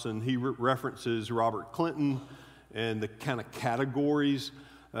Thompson, he references Robert Clinton and the kind of categories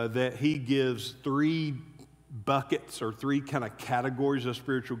that he gives 3 buckets or 3 kind of categories of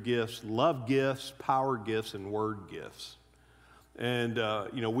spiritual gifts: love gifts, power gifts, and word gifts. And,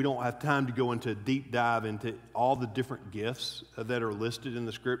 we don't have time to go into a deep dive into all the different gifts that are listed in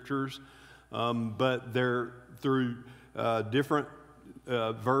the scriptures, but they're through different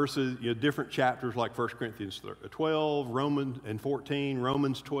verses, different chapters like 1 Corinthians 12, Romans and 14,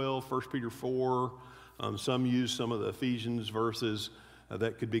 Romans 12, 1 Peter 4. Some use some of the Ephesians verses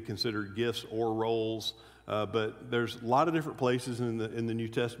that could be considered gifts or roles. But there's a lot of different places in the New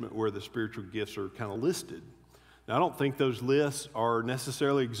Testament where the spiritual gifts are kind of listed. Now, I don't think those lists are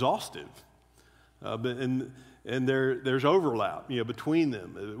necessarily exhaustive, and there's overlap, between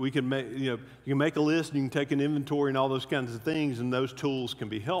them. We can make, you can make a list, and you can take an inventory and all those kinds of things, and those tools can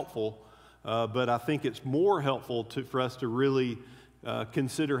be helpful. But I think it's more helpful for us to really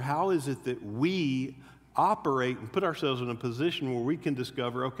consider how is it that we operate and put ourselves in a position where we can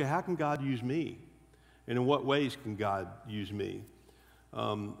discover, okay, how can God use me? And in what ways can God use me?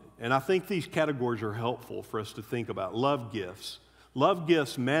 And I think these categories are helpful for us to think about. Love gifts. Love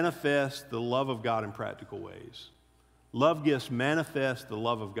gifts manifest the love of God in practical ways. Love gifts manifest the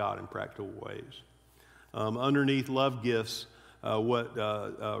love of God in practical ways. Underneath love gifts, what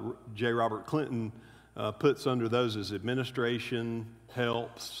J. Robert Clinton puts under those is administration,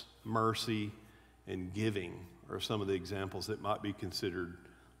 helps, mercy, and giving are some of the examples that might be considered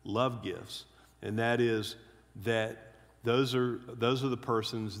love gifts. And that is that those are the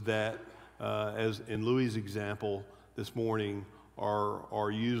persons that, as in Louie's example this morning,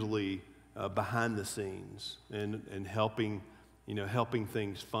 are usually behind the scenes and helping, helping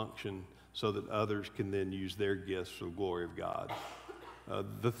things function so that others can then use their gifts for the glory of God.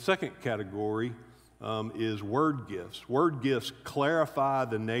 The second category is word gifts. Word gifts clarify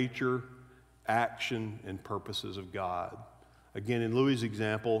the nature, action, and purposes of God. Again, in Louis'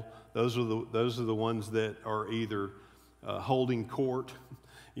 example, those are the ones that are either holding court,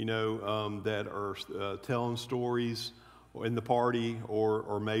 that are telling stories in the party,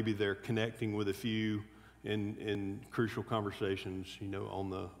 or maybe they're connecting with a few in crucial conversations, on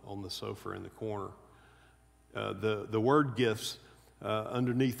the sofa in the corner. The word gifts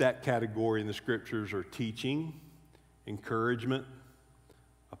underneath that category in the scriptures are teaching, encouragement,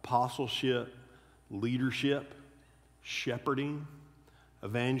 apostleship, leadership, shepherding,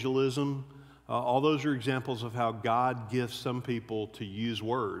 evangelism. All those are examples of how God gifts some people to use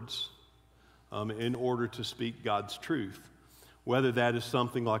words in order to speak God's truth. Whether that is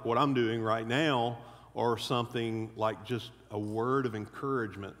something like what I'm doing right now or something like just a word of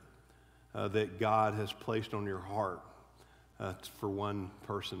encouragement that God has placed on your heart for one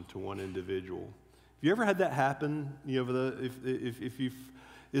person, to one individual. Have you ever had that happen?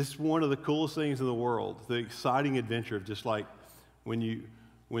 It's one of the coolest things in the world, the exciting adventure of just like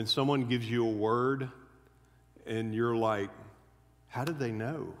when someone gives you a word and you're like, how did they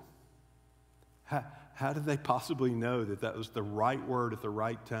know? How did they possibly know that was the right word at the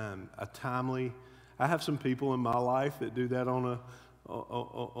right time? I have some people in my life that do that on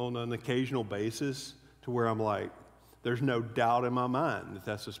an occasional basis, to where I'm like, there's no doubt in my mind that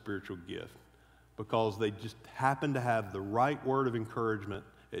that's a spiritual gift, because they just happen to have the right word of encouragement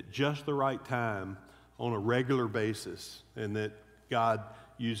at just the right time on a regular basis, and that God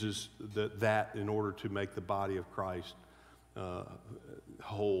uses that in order to make the body of Christ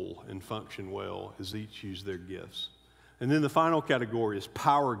whole and function well as each use their gifts. And then the final category is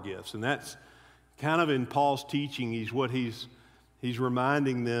power gifts, and that's kind of in Paul's teaching. He's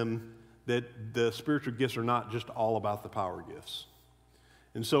reminding them that the spiritual gifts are not just all about the power gifts.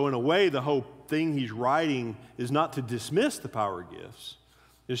 And so in a way, the whole thing he's writing is not to dismiss the power gifts.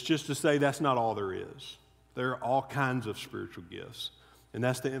 It's just to say that's not all there is. There are all kinds of spiritual gifts. And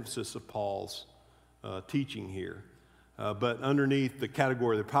that's the emphasis of Paul's teaching here. But underneath the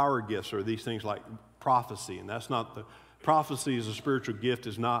category of the power gifts are these things like prophecy. And prophecy as a spiritual gift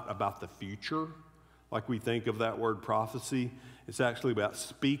is not about the future, like we think of that word prophecy. It's actually about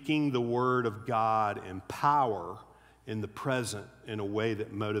speaking the word of God in power in the present in a way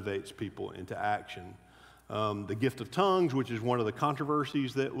that motivates people into action. The gift of tongues, which is one of the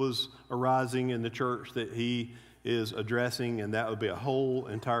controversies that was arising in the church that he is addressing, and that would be a whole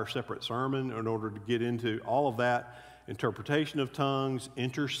entire separate sermon in order to get into all of that. Interpretation of tongues,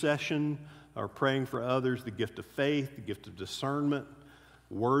 intercession, or praying for others, the gift of faith, the gift of discernment,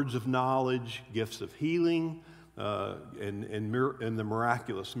 words of knowledge, gifts of healing, and the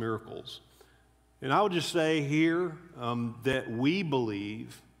miraculous miracles. And I would just say here that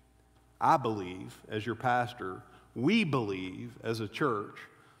I believe as your pastor, we believe as a church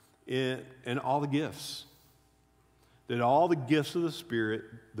in all the gifts. That all the gifts of the Spirit,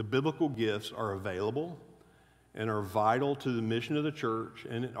 the biblical gifts, are available and are vital to the mission of the church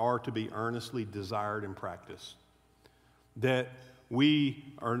and are to be earnestly desired and practiced. That we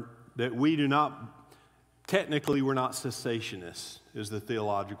do not, technically we're not cessationists, is the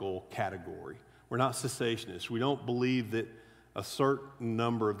theological category. We're not cessationists. We don't believe that a certain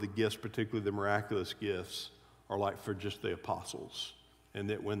number of the gifts, particularly the miraculous gifts, are like for just the apostles. And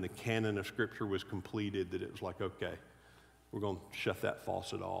that when the canon of Scripture was completed, that it was like, okay, we're going to shut that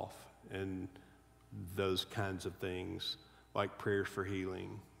faucet off. And those kinds of things, like prayers for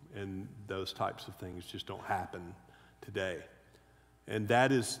healing and those types of things, just don't happen today. And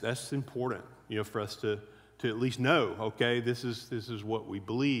that's important, for us to at least know, okay, this is what we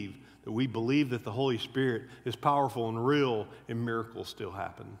believe. That we believe that the Holy Spirit is powerful and real, and miracles still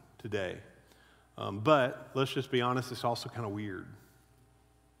happen today. But let's just be honest, it's also kind of weird.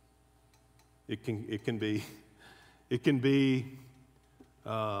 It can be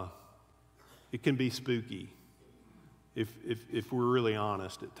spooky if we're really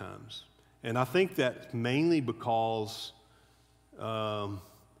honest at times. And I think that's mainly because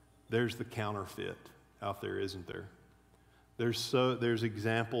there's the counterfeit out there, isn't there? There's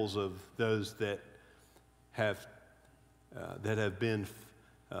examples of those that have been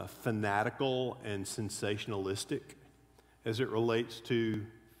fanatical and sensationalistic as it relates to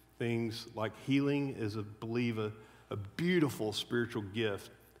things like healing is, I believe, a beautiful spiritual gift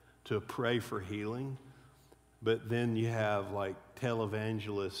to pray for healing. But then you have like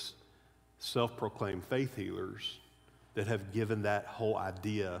televangelists, self-proclaimed faith healers that have given that whole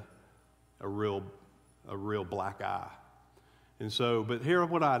idea a real black eye. And so, but here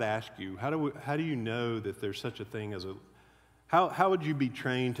what I'd ask you, how do you know that there's such a thing as how would you be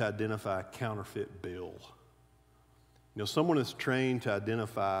trained to identify a counterfeit bill? You know, someone is trained to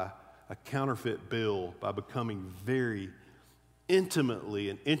identify a counterfeit bill by becoming very intimately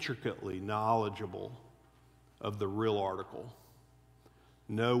and intricately knowledgeable of the real article.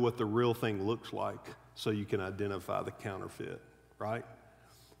 Know what the real thing looks like so you can identify the counterfeit, right?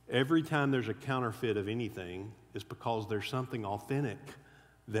 Every time there's a counterfeit of anything, it's because there's something authentic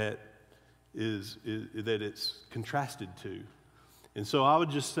that that it's contrasted to. And so I would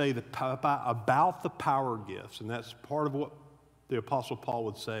just say that about the power gifts, and that's part of what the Apostle Paul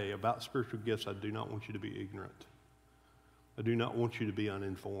would say about spiritual gifts. I do not want you to be ignorant. I do not want you to be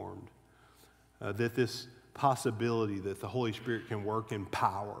uninformed. That this possibility that the Holy Spirit can work in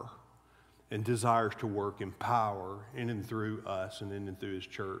power and desires to work in power in and through us and in and through His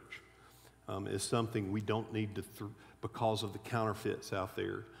church is something we don't need to, because of the counterfeits out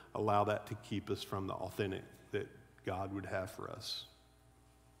there, allow that to keep us from the authentic that God would have for us.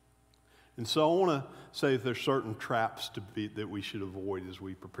 And so I want to say that there's certain traps that we should avoid as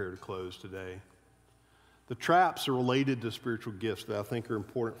we prepare to close today. The traps are related to spiritual gifts that I think are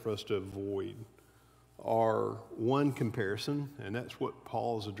important for us to avoid are, one, comparison, and that's what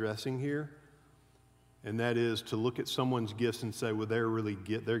Paul is addressing here. And that is to look at someone's gifts and say, well,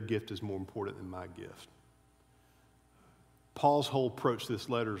 their gift is more important than my gift. Paul's whole approach to this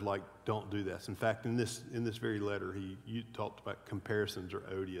letter is like, don't do this. In fact, in this very letter, you talked about comparisons are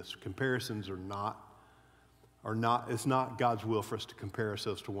odious. Comparisons are not, it's not God's will for us to compare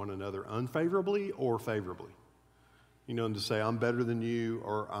ourselves to one another unfavorably or favorably. You know, and to say, I'm better than you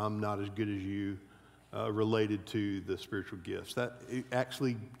or I'm not as good as you related to the spiritual gifts. That it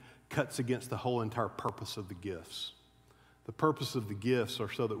actually cuts against the whole entire purpose of the gifts. The purpose of the gifts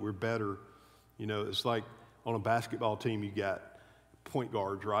are so that we're better. You know, it's like on a basketball team, you got point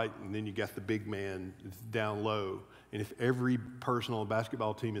guards, right? And then you got the big man down low. And if every person on a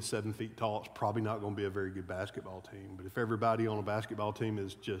basketball team is 7 feet tall, it's probably not going to be a very good basketball team. But if everybody on a basketball team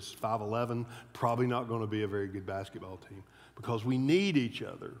is just 5'11", probably not going to be a very good basketball team. Because we need each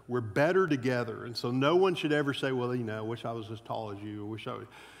other. We're better together. And so no one should ever say, well, you know, I wish I was as tall as you, or wish I was.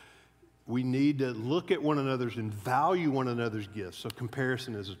 We need to look at one another's and value one another's gifts. So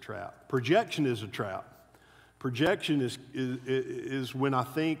comparison is a trap. Projection is a trap. Projection is when I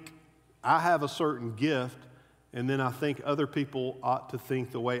think I have a certain gift, and then I think other people ought to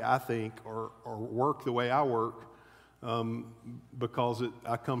think the way I think or work the way I work because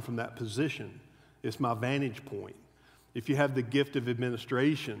I come from that position. It's my vantage point. If you have the gift of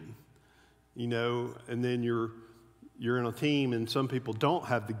administration, you know, and then you're in a team and some people don't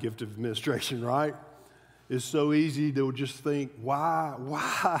have the gift of administration, right? It's so easy to just think, why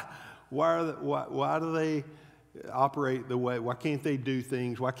do they operate the way? Why can't they do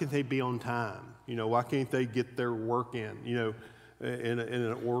things? Why can't they be on time? You know, why can't they get their work in? You know, in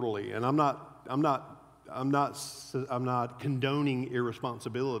an orderly. And I'm not condoning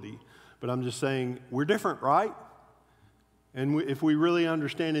irresponsibility, but I'm just saying we're different, right? And if we really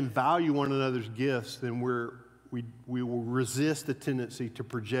understand and value one another's gifts, then we will resist the tendency to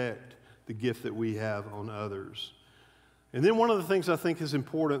project the gift that we have on others. And then one of the things I think is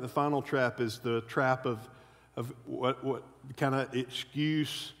important, the final trap, is the trap of what kind of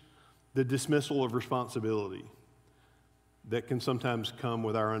excuse the dismissal of responsibility that can sometimes come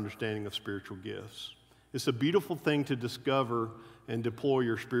with our understanding of spiritual gifts. It's a beautiful thing to discover and deploy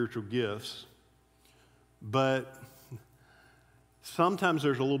your spiritual gifts, but sometimes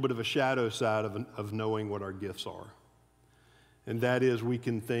there's a little bit of a shadow side of knowing what our gifts are. And that is, we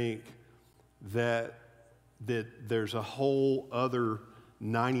can think that there's a whole other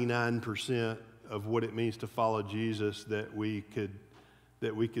 99% of what it means to follow Jesus that we could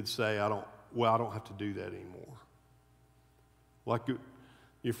say, I don't have to do that anymore. Like,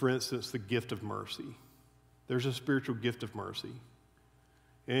 for instance, the gift of mercy. There's a spiritual gift of mercy.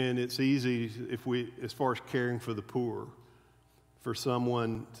 And it's easy, as far as caring for the poor, for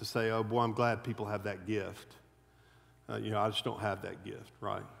someone to say, oh, boy, I'm glad people have that gift. I just don't have that gift,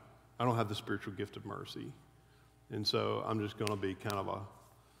 right? I don't have the spiritual gift of mercy. And so I'm just going to be kind of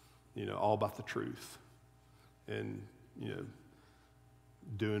all about the truth and,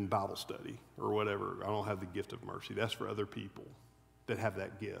 doing Bible study or whatever. I don't have the gift of mercy. That's for other people that have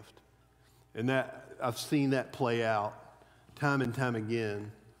that gift. And that I've seen that play out time and time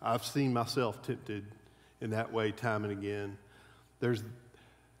again. I've seen myself tempted in that way time and again. There's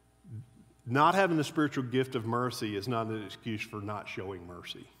not having the spiritual gift of mercy is not an excuse for not showing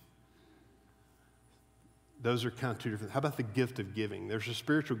mercy. those are kind of two different. How about the gift of giving? There's a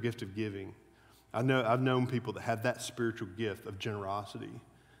spiritual gift of giving. I've known people that have that spiritual gift of generosity.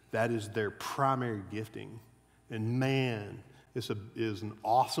 That is their primary gifting. And man, it is an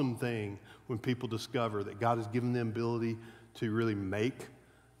awesome thing when people discover that God has given them ability to really make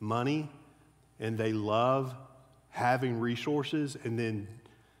money, and they love having resources and then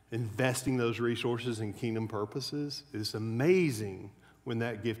investing those resources in kingdom purposes. It's amazing when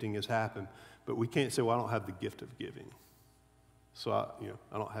that gifting has happened. But we can't say, well, I don't have the gift of giving, so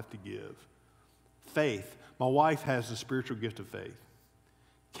I don't have to give. Faith. My wife has the spiritual gift of faith.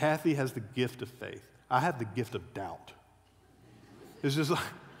 Kathy has the gift of faith. I have the gift of doubt. It's just like,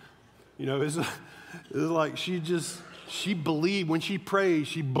 it's like she believes. When she prays,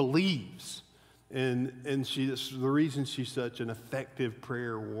 she believes. And that's the reason she's such an effective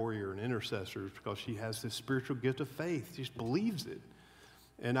prayer warrior and intercessor is because she has this spiritual gift of faith. She just believes it.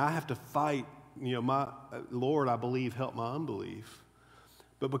 And I have to fight, my Lord, I believe, help my unbelief.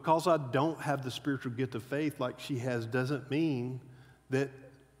 But because I don't have the spiritual gift of faith like she has doesn't mean that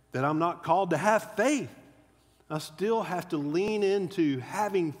I'm not called to have faith. I still have to lean into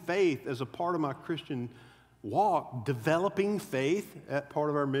having faith as a part of my Christian walk, developing faith at part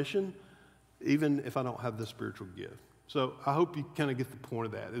of our mission, even if I don't have the spiritual gift. So I hope you kind of get the point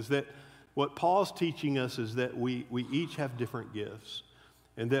of that, is that what Paul's teaching us is that we each have different gifts,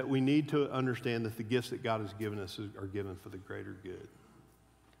 and that we need to understand that the gifts that God has given us are given for the greater good.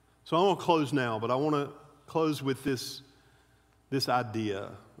 So I want to close now, but I want to close with this idea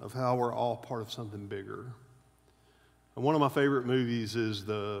of how we're all part of something bigger. And one of my favorite movies is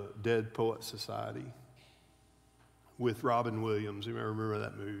The Dead Poets Society with Robin Williams. You may remember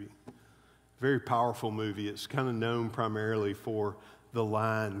that movie. Very powerful movie. It's kind of known primarily for the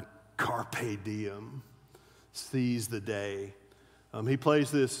line, Carpe Diem, seize the day. He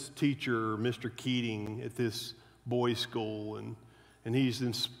plays this teacher, Mr. Keating, at this boys' school, and he's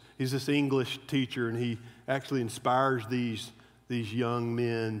this English teacher, and he actually inspires these young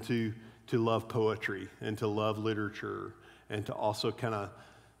men to love poetry and to love literature and to also kind of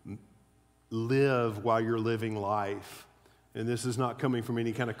live while you're living life. And this is not coming from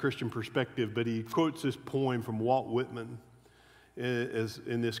any kind of Christian perspective, but he quotes this poem from Walt Whitman as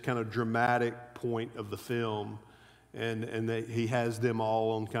in this kind of dramatic point of the film. And he has them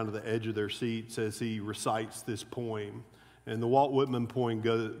all on kind of the edge of their seats as he recites this poem. And the Walt Whitman poem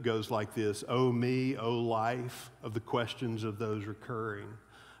goes like this: "Oh me, oh life, of the questions of those recurring,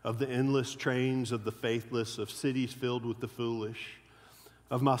 of the endless trains of the faithless, of cities filled with the foolish,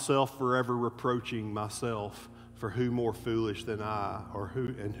 of myself forever reproaching myself for who more foolish than I, or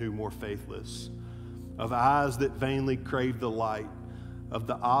who more faithless, of eyes that vainly crave the light, of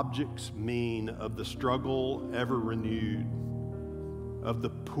the objects mean, of the struggle ever renewed, of the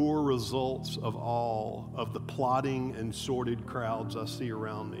poor results of all, of the plotting and sordid crowds I see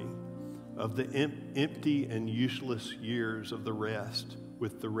around me, of the empty and useless years of the rest,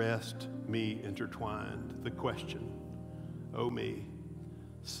 with the rest me intertwined. The question, oh me,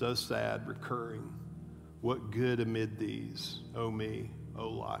 so sad recurring, what good amid these, oh me, oh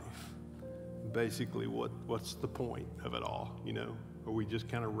life." Basically, what's the point of it all, Are we just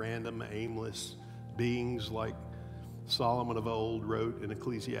kind of random, aimless beings like Solomon of old wrote in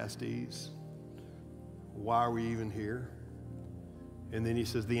Ecclesiastes? Why are we even here? And then he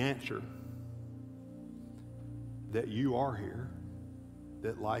says the answer, that you are here,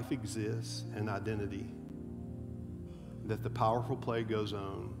 that life exists, and identity, that the powerful play goes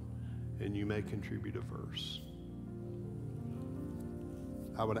on, and you may contribute a verse.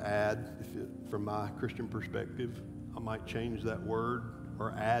 I would add, from my Christian perspective, I might change that word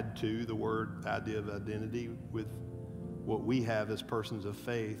or add to the word idea of identity with what we have as persons of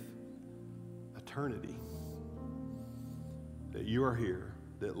faith, eternity. That you are here,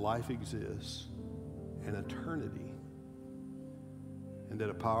 that life exists, and eternity. And that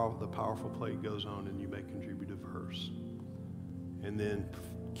the powerful play goes on and you may contribute a verse. And then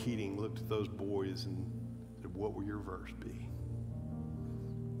Keating looked at those boys and said, what will your verse be?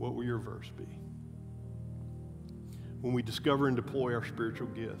 What will your verse be? When we discover and deploy our spiritual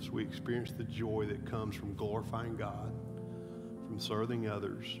gifts, we experience the joy that comes from glorifying God, from serving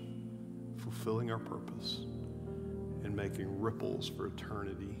others, fulfilling our purpose, and making ripples for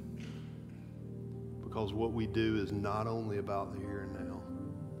eternity. Because what we do is not only about the here and now,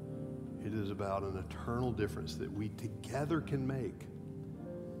 it is about an eternal difference that we together can make.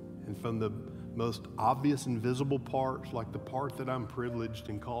 And from the most obvious and visible parts, like the part that I'm privileged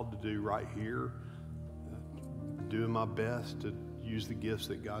and called to do right here, doing my best to use the gifts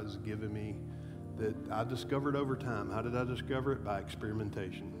that God has given me, that I discovered over time. How did I discover it? By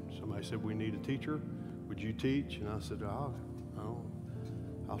experimentation. Somebody said we need a teacher. would you teach? And I said, I'll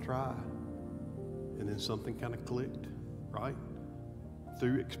try. And then something kind of clicked, right?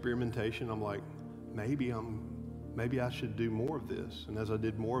 Through experimentation, I'm like, maybe I should do more of this. And as I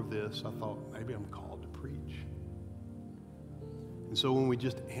did more of this, I thought, maybe I'm called to preach. And so when we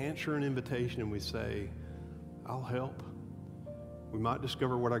just answer an invitation and we say, I'll help, we might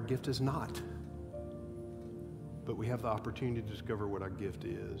discover what our gift is not. But we have the opportunity to discover what our gift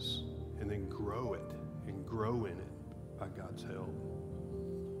is and then grow it and grow in it by God's help.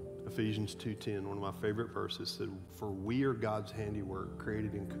 Ephesians 2:10, one of my favorite verses, said, "For we are God's handiwork,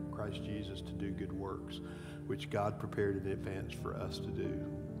 created in Christ Jesus to do good works, which God prepared in advance for us to do."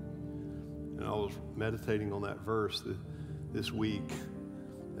 And I was meditating on that verse this week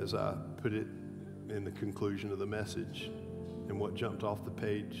as I put it in the conclusion of the message. And what jumped off the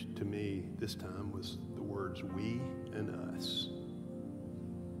page to me this time was the words, we and us.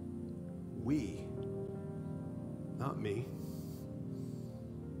 We, not me.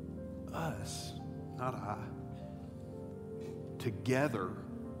 Us, not I. Together,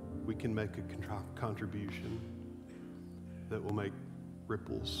 we can make a contribution that will make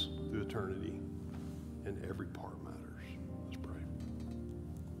ripples through eternity, and every part matters. Let's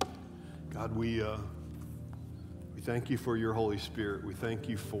pray. God, we thank you for your Holy Spirit. We thank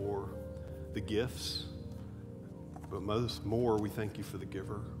you for the gifts, but more, we thank you for the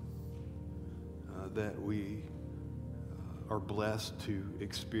giver, that we are blessed to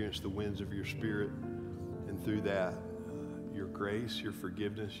experience the winds of your Spirit, and through that, your grace, your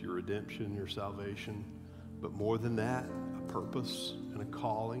forgiveness, your redemption, your salvation, but more than that, a purpose and a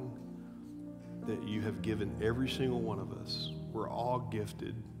calling that you have given every single one of us. We're all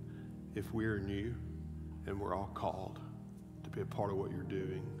gifted if we are new, and we're all called to be a part of what you're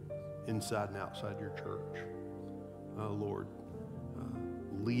doing inside and outside your church. Lord,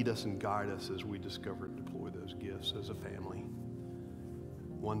 lead us and guide us as we discover and deploy those gifts as a family.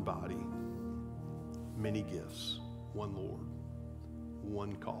 One body, many gifts, one Lord,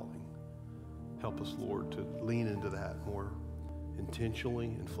 one calling. Help us, Lord, to lean into that more intentionally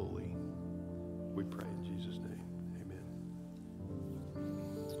and fully. We pray in Jesus' name. Amen.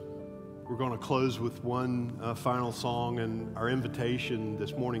 We're going to close with one final song, and our invitation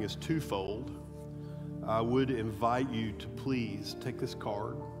this morning is twofold. I would invite you to please take this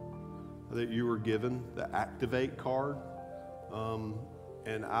card that you were given, the Activate card,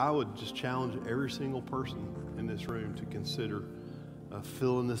 and I would just challenge every single person in this room to consider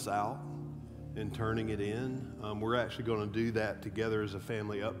filling this out and turning it in. We're actually going to do that together as a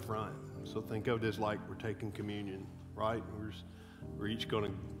family up front. So think of it as like we're taking communion, right? We're each going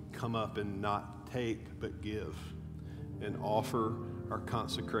to come up and not take, but give and offer our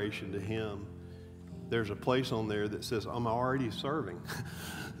consecration to Him. There's a place on there that says, I'm already serving.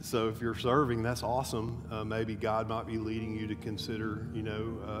 So if you're serving, that's awesome. Maybe God might be leading you to consider,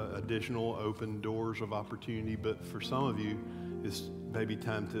 additional open doors of opportunity. But for some of you, it's maybe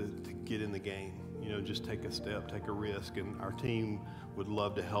time to get in the game. Just take a step, take a risk. And our team would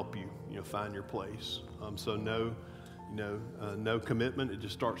love to help you, find your place. So no commitment. It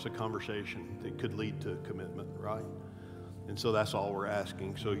just starts a conversation that could lead to commitment, right? And so that's all we're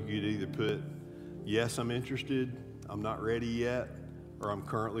asking. So you could either put, yes, I'm interested, I'm not ready yet, or I'm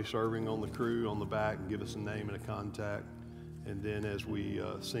currently serving on the crew on the back, and give us a name and a contact. And then as we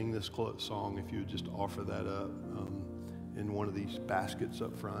sing this song, if you would just offer that up in one of these baskets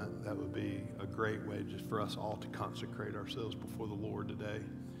up front, that would be a great way just for us all to consecrate ourselves before the Lord today.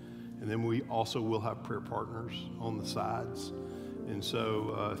 And then we also will have prayer partners on the sides. And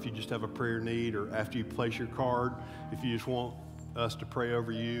so if you just have a prayer need, or after you place your card, if you just want us to pray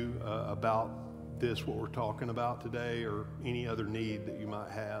over you about what we're talking about today, or any other need that you might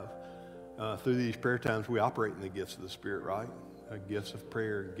have. Through these prayer times, we operate in the gifts of the Spirit, right? Gifts of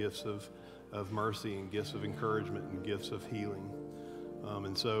prayer, gifts of mercy, and gifts of encouragement, and gifts of healing.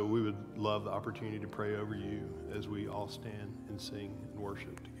 And so we would love the opportunity to pray over you as we all stand and sing and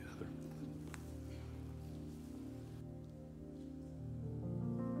worship together.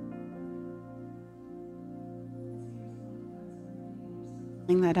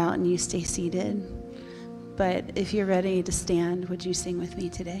 That out, and you stay seated. But if you're ready to stand, would you sing with me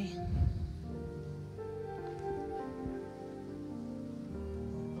today?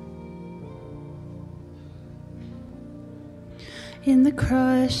 In the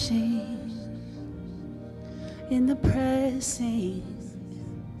crushing, in the pressing,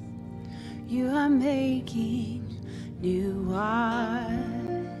 you are making new wine.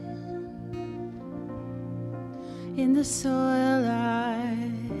 In the soil I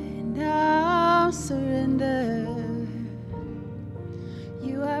now surrender.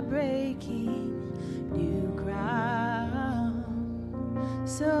 You are breaking new ground.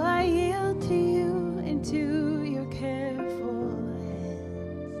 So I yield to you and to your careful hands.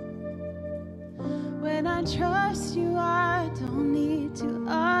 When I trust you, I don't need to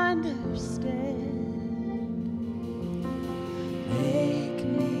understand. Make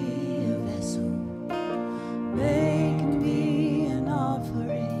me a vessel, make me an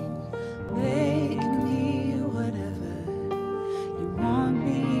offering, make me whatever you want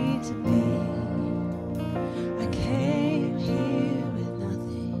me to be. I came here with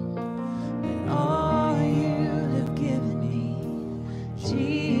nothing, but all you have given me.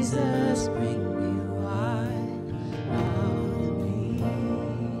 Jesus, bring new wine out of me.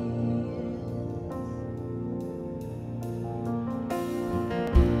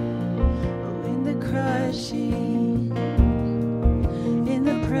 Oh, in the crushing, in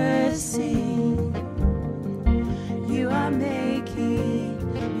the pressing, you are making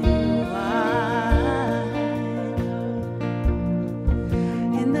new wine.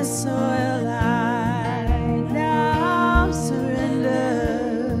 In the soil I now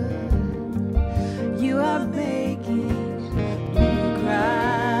surrender, you are making new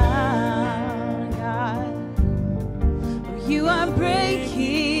ground, God. You are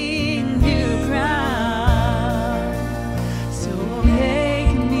breaking new ground. So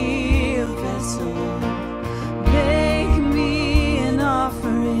make me a vessel, make me an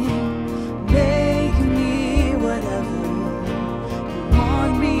offering, make me whatever you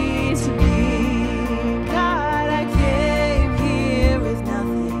want me to be. God, I came here with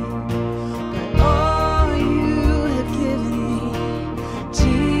nothing, but all you have given me.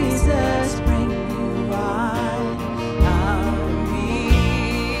 Jesus, bring new wine out of me.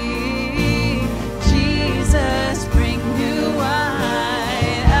 Jesus, bring new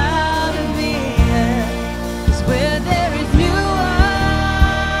wine out of me. 'Cause where there is new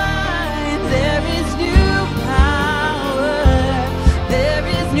wine, there is new power, there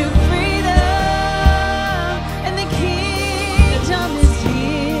is new freedom, and the kingdom is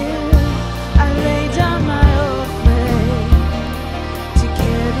here. I lay down my old flame to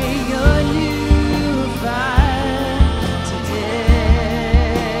carry your new fire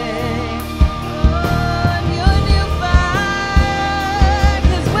today. Oh, your new fire,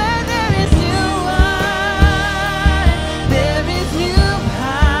 'cause where there is new wine, there is new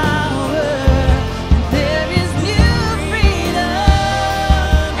power, there is new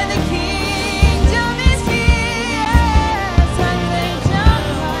freedom, and the kingdom is here. Yes, I lay down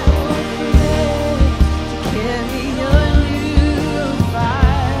my old flame to carry your new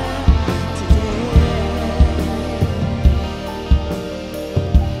fire today.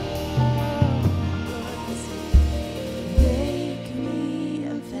 Make me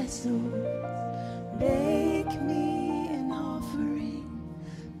a vessel, make me an offering,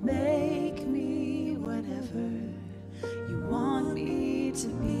 make me whatever you want me to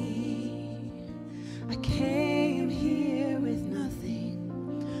be. I came here with nothing,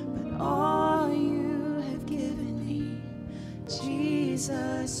 but all you have given me.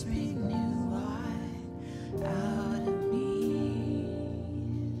 Jesus, bring new wine out of me.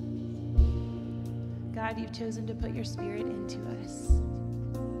 God, you've chosen to put your spirit into us,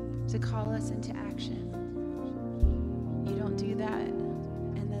 to call us into action. You don't do that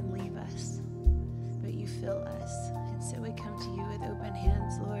and then leave us, but you fill us. And so we come to you with open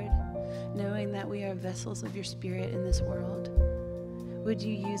hands, Lord, knowing that we are vessels of your spirit in this world. Would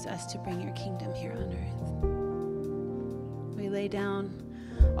you use us to bring your kingdom here on earth? We lay down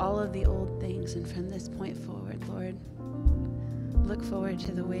all of the old things, and from this point forward, Lord, look forward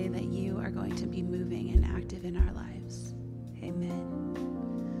to the way that you are going to be moving and active in our lives. Amen.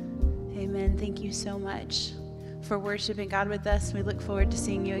 Amen. Thank you so much for worshiping God with us. We look forward to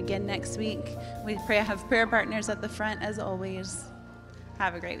seeing you again next week. We have prayer partners at the front as always.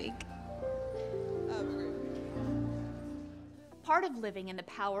 Have a great week. Part of living in the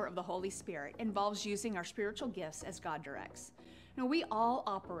power of the Holy Spirit involves using our spiritual gifts as God directs. Now, we all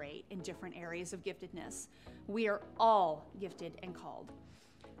operate in different areas of giftedness. We are all gifted and called.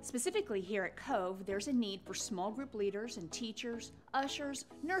 Specifically here at Cove, there's a need for small group leaders and teachers, ushers,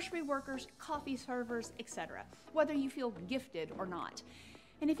 nursery workers, coffee servers, etc., whether you feel gifted or not.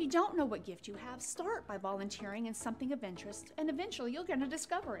 And if you don't know what gift you have, start by volunteering in something of interest, and eventually you're going to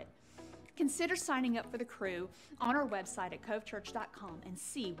discover it. Consider signing up for the crew on our website at covechurch.com and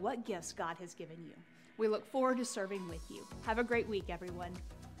see what gifts God has given you. We look forward to serving with you. Have a great week, everyone.